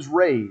and He was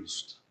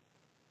raised.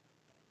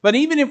 But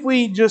even if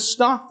we just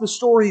stop the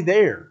story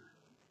there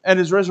at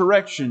His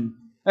resurrection,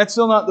 that's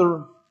still not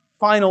the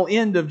final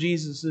end of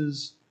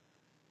Jesus'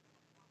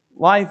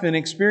 life and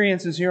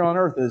experiences here on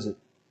earth, is it?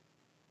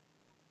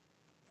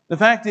 The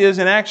fact is,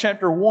 in Acts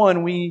chapter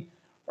 1, we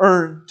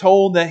are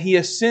told that He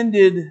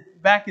ascended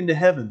back into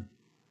heaven.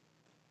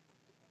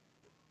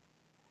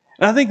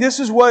 And I think this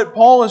is what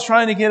Paul is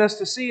trying to get us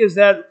to see, is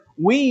that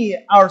we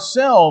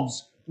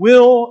ourselves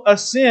will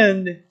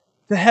ascend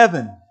to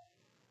heaven.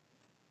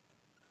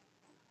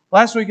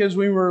 Last week, as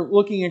we were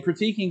looking and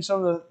critiquing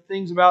some of the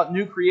things about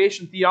new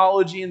creation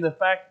theology and the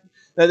fact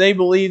that they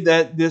believe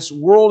that this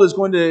world is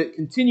going to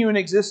continue in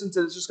existence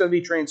and it's just going to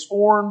be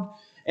transformed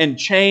and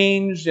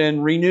changed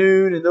and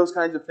renewed and those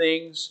kinds of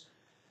things,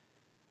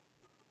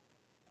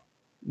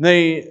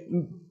 they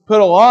put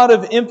a lot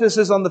of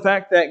emphasis on the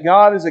fact that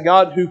God is a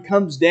God who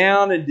comes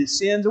down and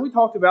descends. And we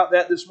talked about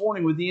that this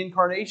morning with the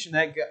incarnation,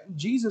 that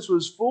Jesus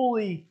was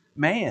fully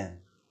man.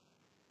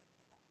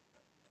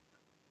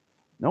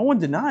 No one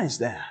denies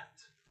that.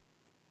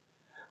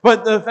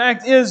 But the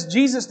fact is,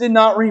 Jesus did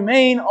not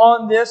remain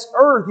on this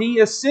earth. He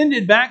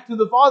ascended back to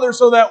the Father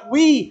so that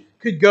we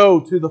could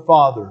go to the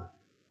Father.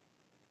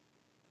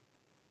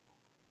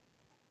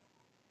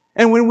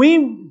 And when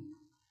we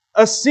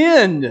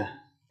ascend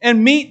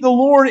and meet the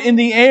Lord in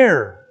the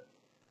air,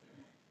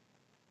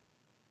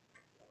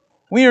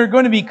 we are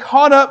going to be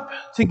caught up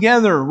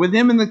together with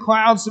Him in the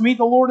clouds to meet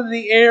the Lord in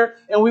the air,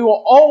 and we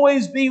will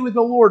always be with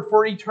the Lord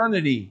for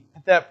eternity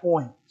at that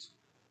point.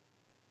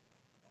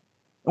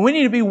 And we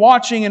need to be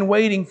watching and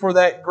waiting for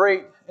that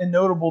great and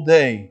notable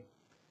day.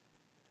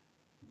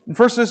 In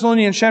 1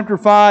 Thessalonians chapter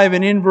 5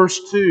 and in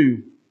verse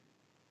 2,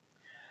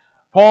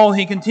 Paul,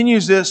 he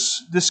continues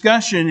this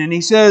discussion and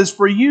he says,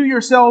 "For you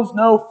yourselves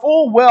know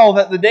full well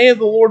that the day of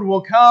the Lord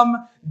will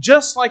come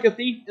just like a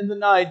thief in the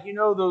night." You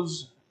know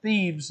those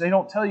thieves, they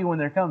don't tell you when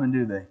they're coming,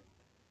 do they?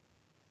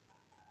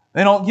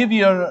 They don't give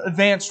you an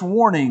advanced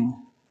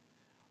warning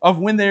of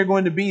when they're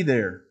going to be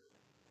there.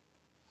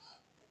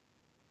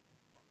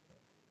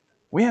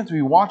 We have to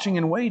be watching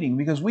and waiting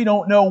because we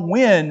don't know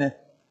when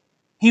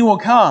He will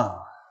come.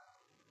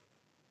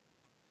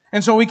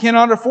 And so we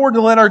cannot afford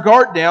to let our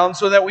guard down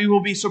so that we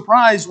will be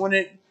surprised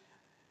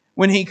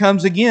when He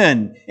comes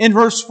again. In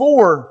verse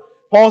 4,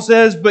 Paul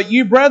says, "But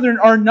you, brethren,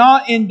 are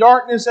not in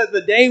darkness that the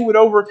day would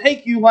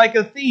overtake you like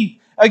a thief."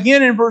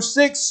 Again in verse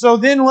 6, "So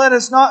then let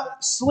us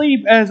not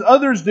sleep as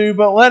others do,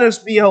 but let us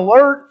be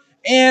alert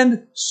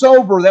and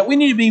sober." That we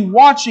need to be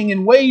watching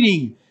and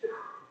waiting.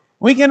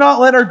 We cannot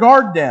let our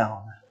guard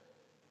down.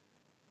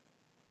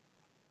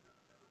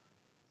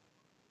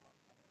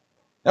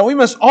 Now we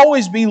must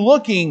always be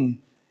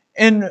looking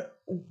and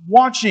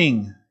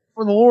watching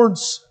for the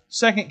Lord's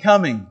second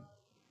coming.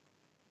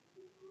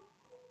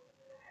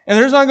 And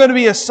there's not going to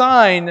be a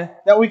sign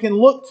that we can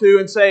look to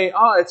and say,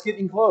 it's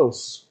getting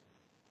close.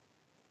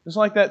 Just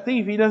like that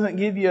thief, he doesn't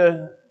give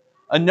you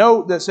a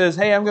note that says,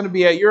 "Hey, I'm going to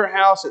be at your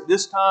house at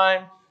this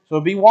time,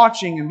 so be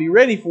watching and be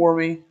ready for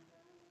me."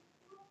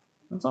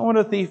 That's not what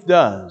a thief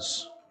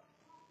does.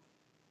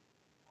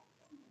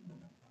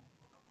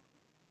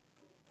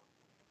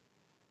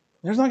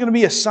 There's not going to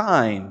be a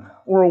sign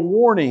or a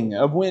warning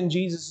of when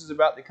Jesus is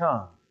about to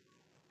come.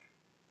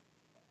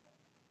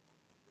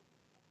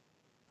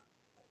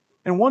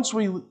 And once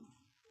we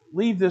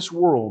leave this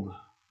world,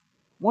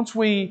 once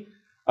we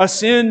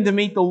ascend to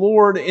meet the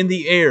Lord in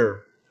the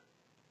air,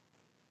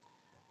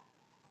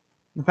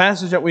 the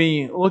passage that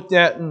we looked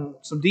at in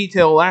some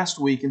detail last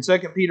week in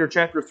 2 Peter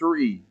chapter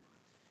 3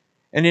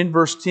 and in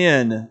verse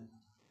 10,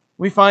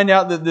 we find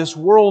out that this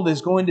world is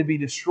going to be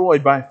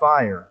destroyed by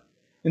fire.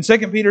 In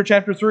 2 Peter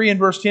chapter 3 and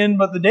verse 10,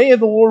 "But the day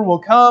of the Lord will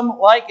come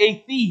like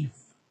a thief,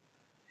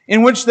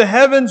 in which the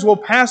heavens will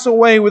pass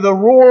away with a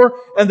roar,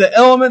 and the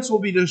elements will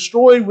be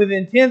destroyed with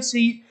intense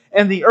heat,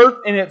 and the earth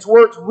and its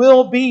works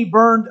will be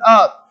burned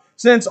up.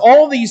 Since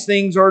all these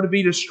things are to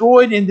be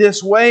destroyed in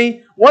this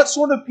way, what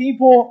sort of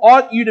people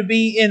ought you to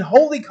be in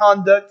holy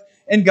conduct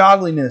and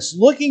godliness,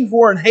 looking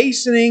for and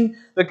hastening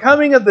the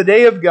coming of the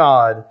day of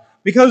God,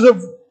 because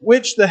of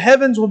which the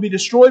heavens will be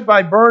destroyed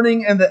by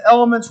burning, and the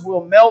elements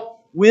will melt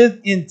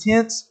with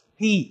intense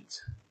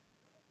heat."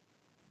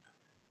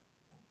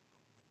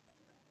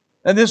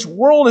 And this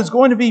world is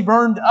going to be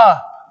burned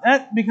up.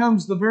 That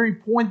becomes the very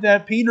point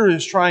that Peter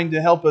is trying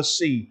to help us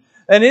see.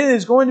 that it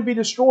is going to be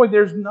destroyed.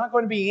 There's not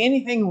going to be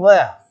anything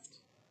left.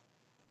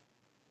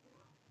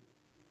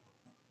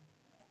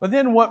 But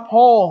then what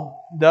Paul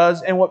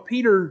does and what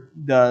Peter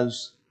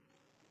does,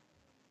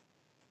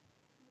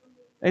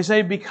 they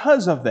say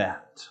because of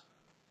that.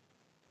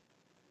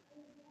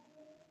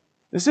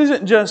 This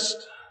isn't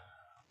just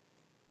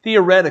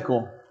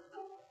theoretical.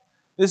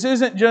 This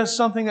isn't just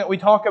something that we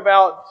talk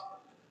about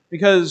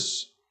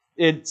because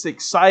it's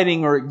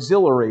exciting or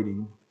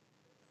exhilarating.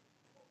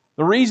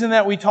 The reason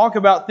that we talk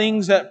about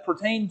things that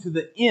pertain to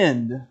the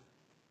end,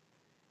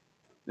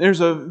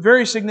 there's a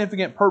very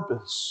significant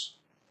purpose.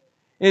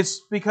 It's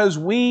because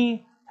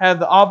we have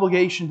the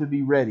obligation to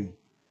be ready.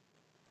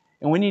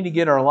 And we need to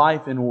get our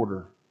life in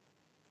order.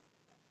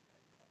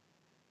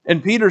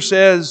 And Peter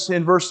says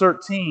in verse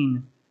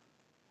 13,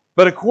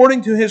 "But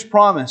according to His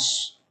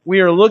promise,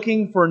 we are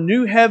looking for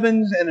new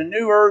heavens and a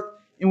new earth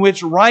in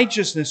which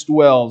righteousness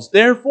dwells.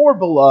 Therefore,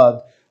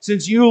 beloved,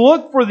 since you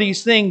look for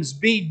these things,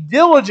 be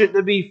diligent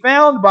to be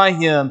found by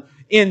Him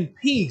in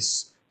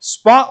peace,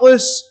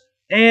 spotless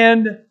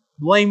and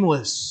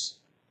blameless."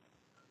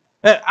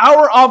 That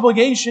our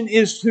obligation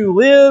is to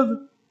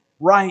live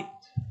right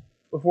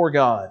before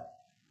God.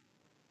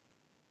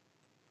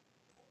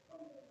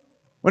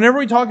 Whenever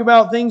we talk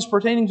about things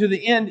pertaining to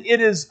the end, it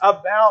is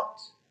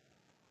about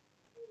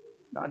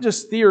not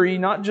just theory,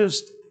 not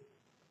just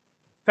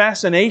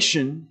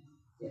fascination.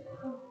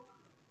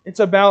 It's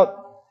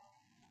about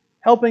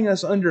helping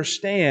us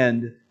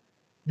understand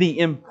the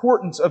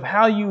importance of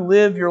how you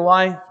live your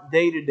life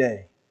day to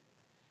day,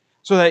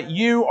 so that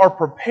you are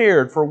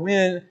prepared for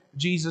when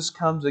Jesus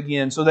comes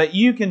again, so that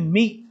you can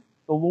meet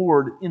the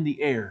Lord in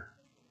the air.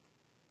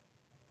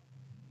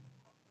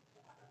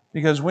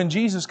 Because when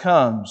Jesus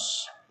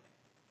comes,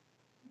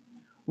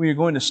 we are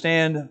going to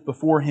stand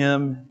before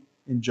Him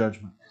in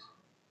judgment.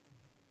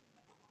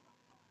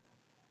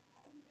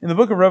 In the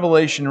book of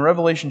Revelation, in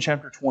Revelation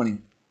chapter 20,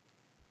 in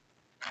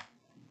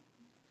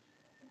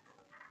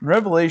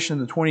Revelation,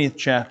 the 20th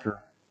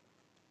chapter,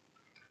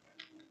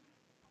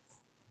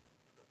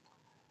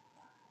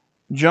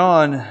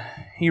 John,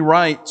 he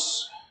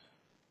writes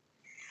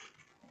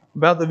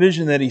about the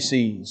vision that he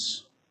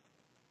sees.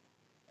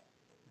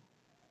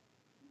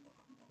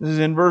 This is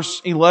in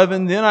verse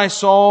 11. "Then I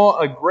saw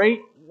a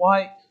great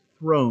white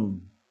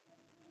throne,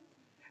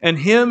 and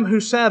Him who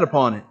sat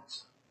upon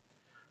it,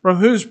 from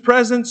whose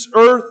presence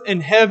earth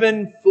and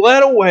heaven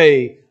fled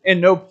away, and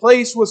no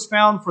place was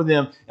found for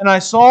them. And I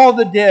saw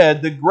the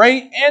dead, the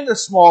great and the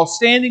small,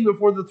 standing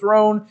before the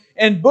throne,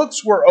 and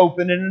books were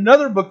opened, and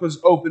another book was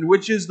opened,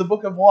 which is the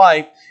book of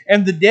life.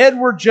 And the dead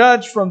were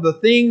judged from the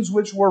things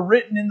which were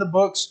written in the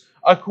books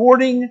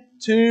according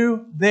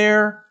to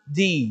their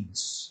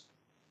deeds."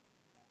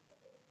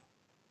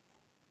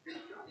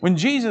 When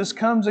Jesus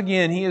comes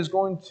again, He is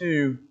going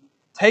to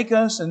take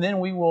us, and then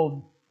we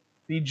will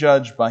be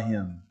judged by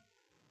Him.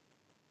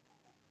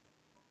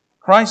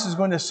 Christ is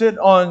going to sit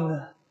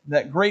on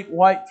that great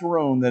white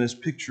throne that is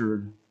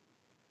pictured,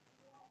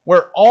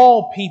 where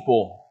all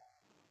people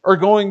are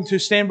going to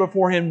stand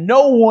before Him.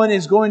 No one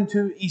is going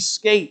to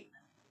escape.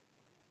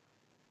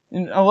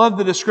 And I love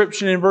the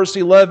description in verse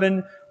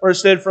 11 where it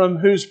said, "From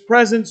whose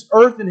presence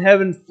earth and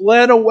heaven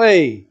fled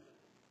away."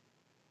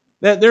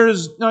 That there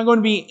is not going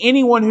to be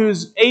anyone who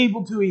is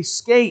able to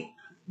escape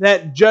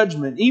that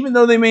judgment, even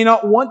though they may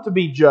not want to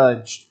be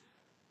judged.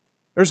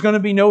 There's going to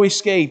be no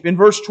escape. In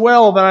verse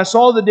 12, "And I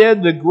saw the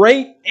dead, the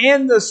great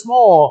and the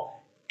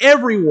small."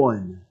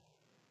 Everyone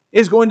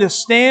is going to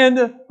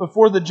stand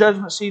before the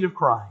judgment seat of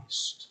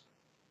Christ.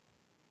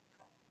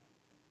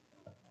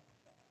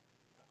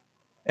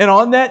 And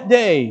on that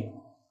day,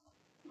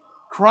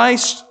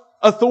 Christ's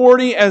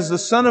authority as the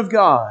Son of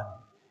God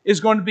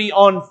is going to be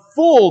on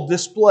full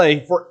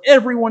display for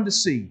everyone to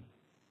see.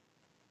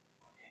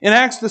 In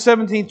Acts the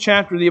 17th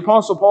chapter, the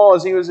Apostle Paul,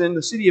 as he was in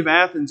the city of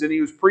Athens and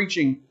he was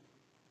preaching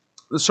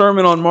the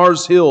Sermon on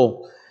Mars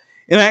Hill,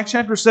 in Acts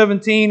chapter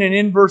 17 and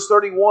in verse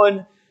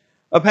 31,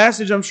 a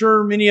passage I'm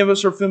sure many of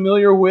us are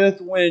familiar with,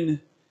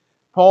 when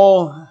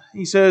Paul,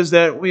 he says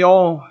that we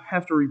all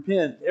have to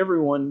repent.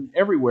 Everyone,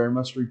 everywhere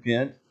must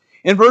repent.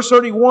 In verse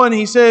 31,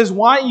 he says,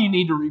 "Why you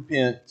need to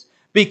repent?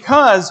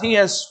 Because He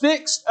has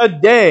fixed a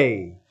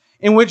day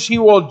in which He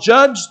will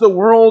judge the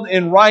world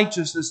in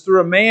righteousness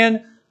through a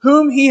man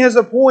whom He has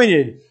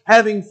appointed,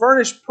 having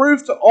furnished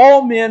proof to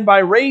all men by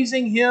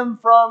raising Him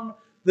from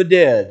the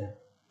dead."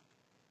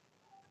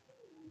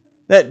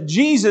 That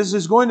Jesus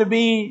is going to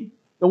be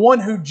the one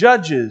who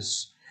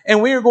judges,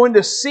 and we are going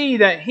to see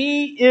that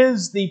He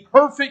is the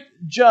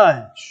perfect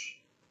judge.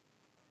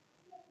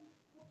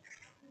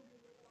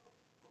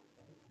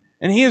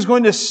 And He is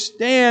going to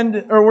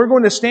stand, or we're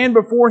going to stand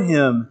before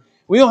Him.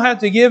 We'll have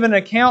to give an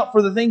account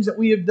for the things that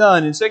we have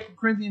done in 2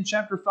 Corinthians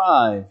chapter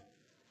 5.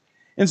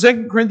 In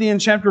 2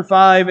 Corinthians chapter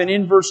 5 and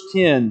in verse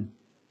 10,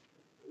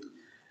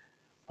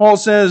 Paul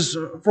says,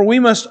 "For we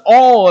must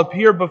all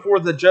appear before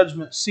the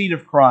judgment seat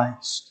of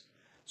Christ,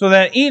 so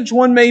that each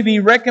one may be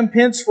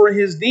recompensed for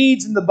his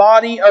deeds in the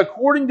body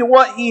according to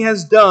what he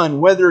has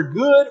done, whether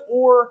good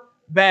or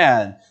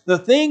bad, the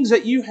things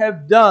that you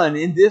have done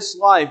in this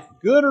life,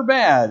 good or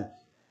bad,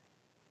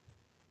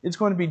 it's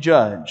going to be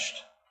judged.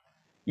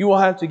 You will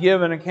have to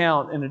give an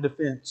account and a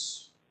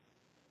defense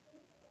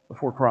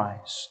before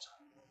Christ.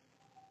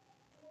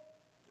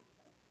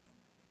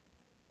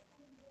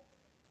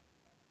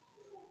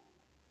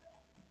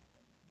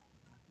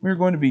 We're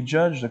going to be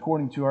judged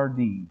according to our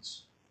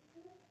deeds.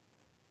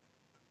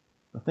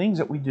 The things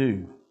that we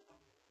do,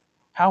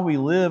 how we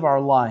live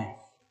our life,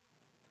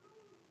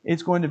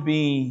 it's going to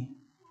be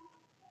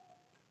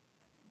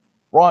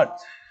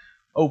brought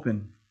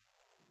open.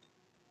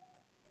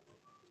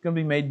 It's going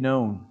to be made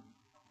known.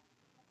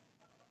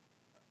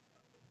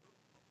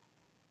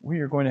 We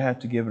are going to have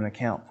to give an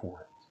account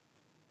for it.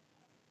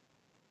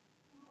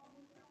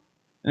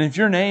 And if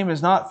your name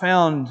is not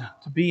found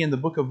to be in the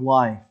book of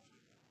life,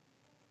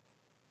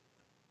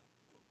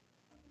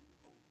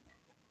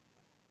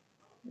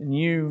 and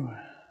you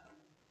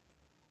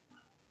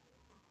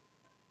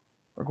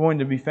are going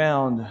to be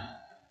found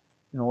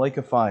in a lake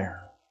of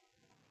fire.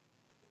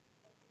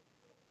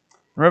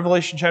 In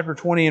Revelation chapter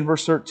 20 and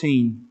verse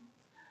 13,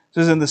 it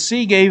says, "And the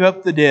sea gave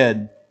up the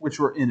dead which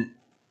were in it,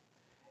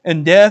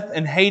 and death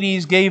and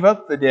Hades gave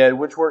up the dead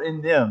which were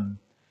in them,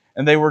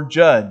 and they were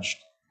judged,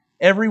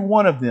 every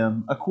one of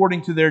them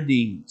according to their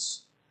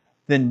deeds.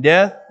 Then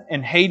death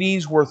and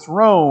Hades were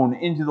thrown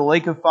into the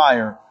lake of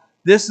fire.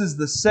 This is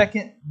the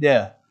second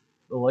death,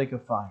 the lake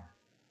of fire.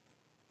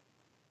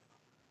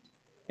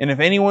 And if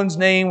anyone's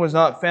name was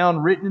not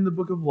found written in the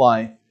book of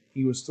life,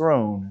 he was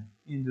thrown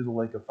into the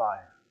lake of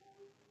fire."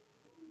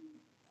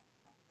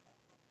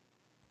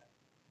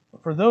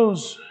 But for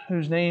those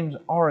whose names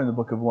are in the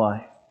book of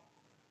life,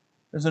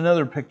 there's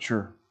another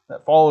picture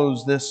that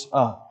follows this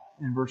up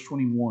in verse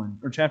 21,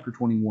 or chapter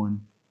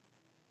 21.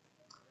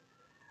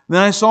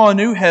 "Then I saw a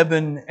new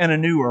heaven and a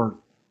new earth.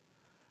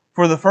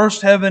 For the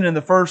first heaven and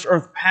the first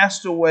earth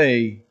passed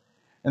away,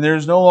 and there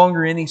is no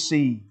longer any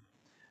sea.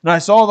 And I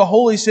saw the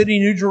holy city,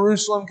 New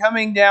Jerusalem,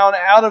 coming down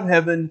out of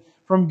heaven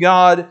from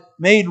God,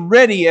 made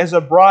ready as a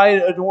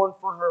bride adorned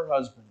for her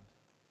husband."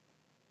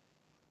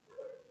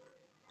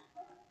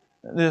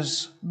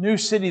 This new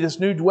city, this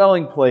new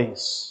dwelling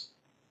place,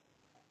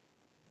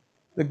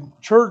 the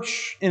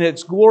church in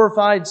its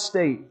glorified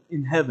state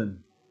in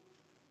heaven,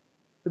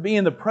 to be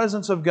in the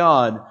presence of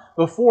God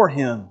before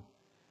Him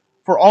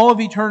for all of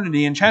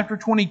eternity. In chapter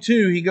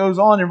 22, he goes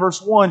on in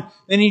verse 1,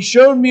 "And He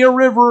showed me a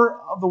river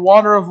of the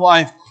water of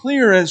life,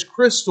 clear as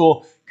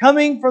crystal,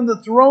 coming from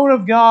the throne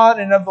of God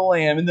and of the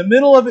Lamb. In the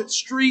middle of its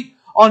street,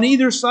 on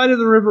either side of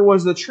the river,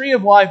 was the tree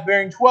of life,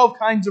 bearing 12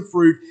 kinds of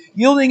fruit,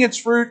 yielding its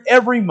fruit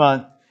every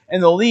month.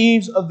 And the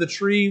leaves of the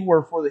tree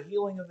were for the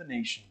healing of the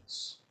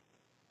nations."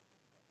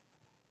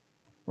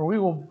 For we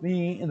will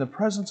be in the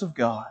presence of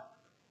God,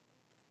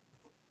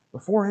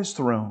 before His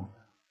throne,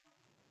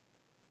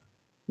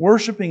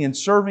 worshiping and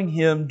serving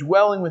Him,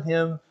 dwelling with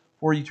Him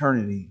for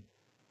eternity,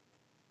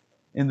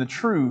 in the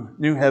true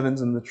new heavens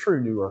and the true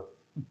new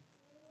earth.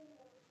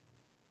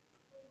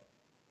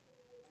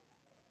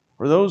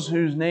 For those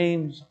whose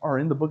names are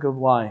in the book of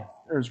life,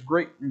 there is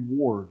great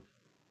reward.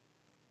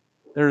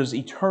 There is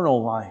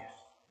eternal life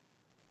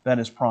that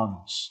is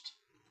promised,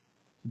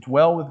 to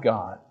dwell with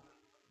God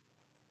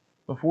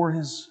before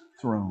His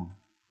throne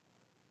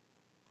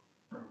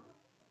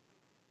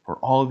for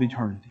all of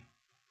eternity.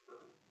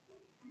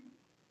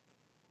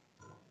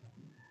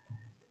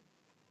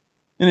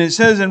 And it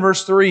says in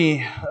verse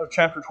 3 of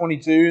chapter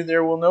 22,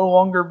 "There will no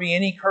longer be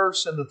any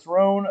curse, and the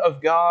throne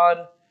of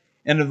God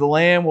and of the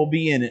Lamb will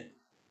be in it,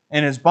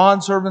 and His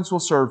bondservants will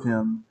serve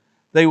Him.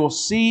 They will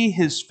see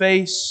His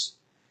face,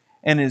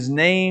 and His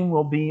name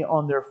will be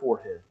on their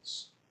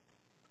foreheads."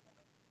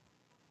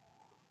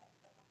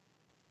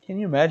 Can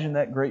you imagine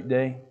that great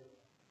day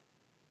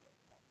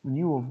when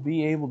you will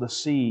be able to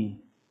see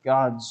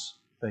God's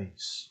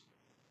face?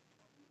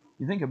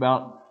 You think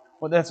about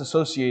what that's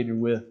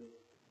associated with.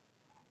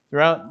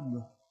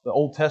 Throughout the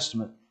Old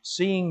Testament,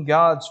 seeing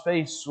God's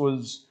face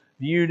was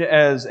viewed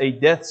as a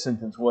death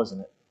sentence,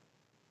 wasn't it?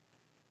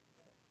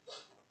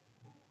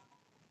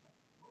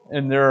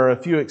 And there are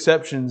a few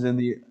exceptions in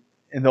the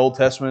Old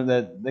Testament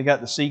that they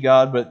got to see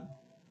God, but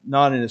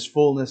not in His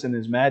fullness and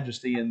His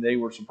majesty, and they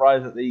were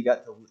surprised that they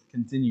got to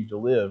continue to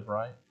live,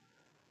 right?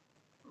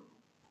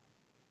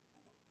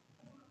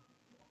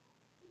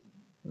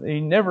 They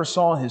never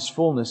saw His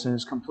fullness and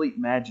His complete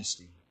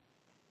majesty.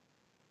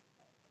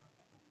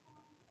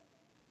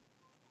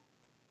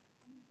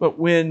 But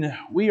when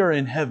we are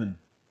in heaven,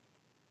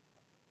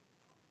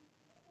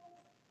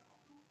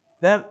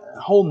 that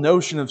whole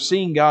notion of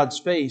seeing God's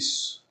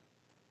face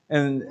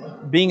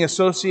and being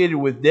associated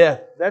with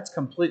death, that's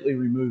completely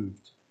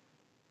removed.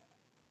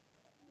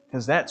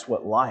 Because that's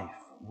what life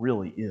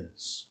really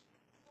is.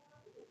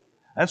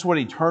 That's what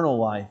eternal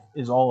life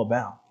is all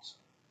about.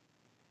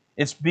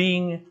 It's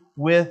being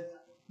with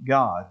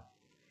God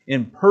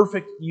in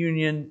perfect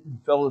union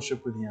and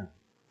fellowship with Him.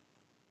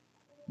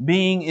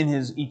 Being in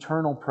His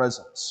eternal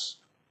presence.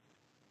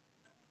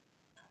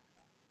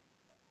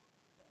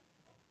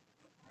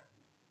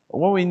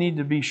 What we need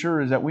to be sure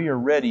is that we are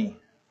ready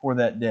for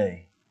that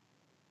day.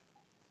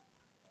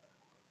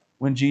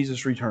 when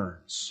Jesus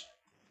returns.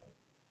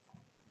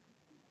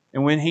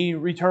 And when He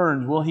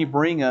returns, will He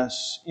bring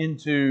us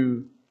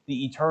into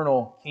the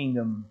eternal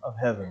kingdom of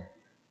heaven?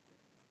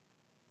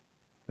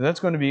 That's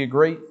going to be a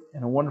great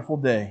and a wonderful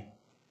day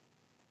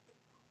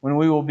when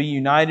we will be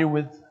united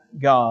with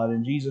God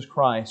and Jesus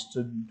Christ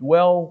to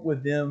dwell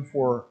with them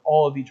for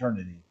all of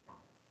eternity.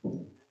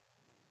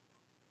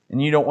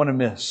 And you don't want to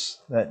miss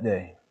that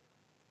day.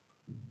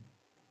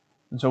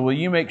 And so will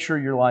you make sure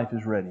your life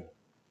is ready?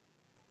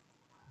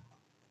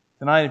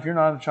 Tonight, if you're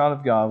not a child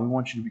of God, we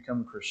want you to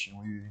become a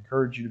Christian. We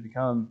encourage you to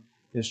become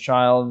His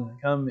child,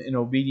 come in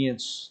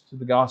obedience to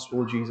the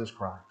gospel of Jesus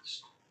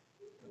Christ.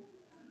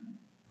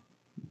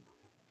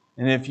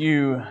 And if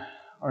you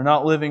are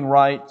not living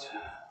right,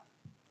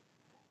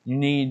 you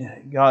need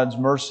God's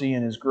mercy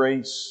and His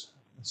grace,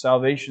 the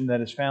salvation that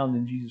is found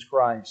in Jesus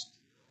Christ.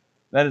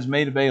 That is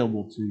made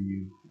available to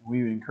you.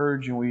 We would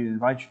encourage you and we would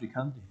invite you to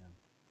come to Him.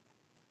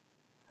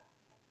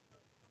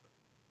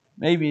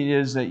 Maybe it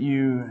is that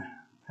you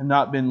have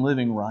not been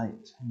living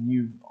right, and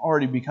you've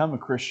already become a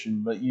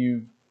Christian, but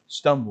you've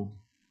stumbled.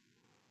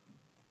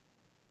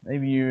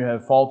 Maybe you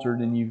have faltered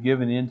and you've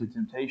given in to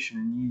temptation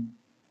and you need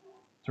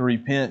to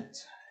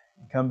repent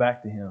and come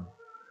back to Him.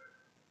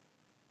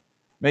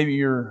 Maybe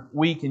you're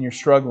weak and you're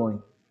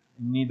struggling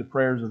and you need the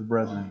prayers of the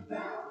brethren.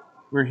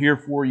 We're here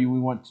for you. We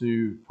want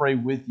to pray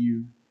with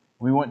you.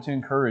 We want to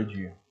encourage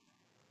you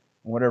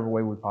in whatever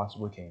way we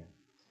possibly can.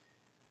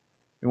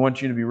 We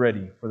want you to be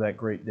ready for that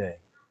great day.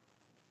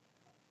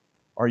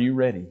 Are you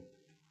ready?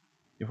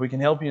 If we can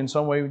help you in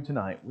some way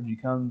tonight, would you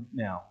come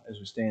now as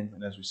we stand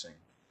and as we sing?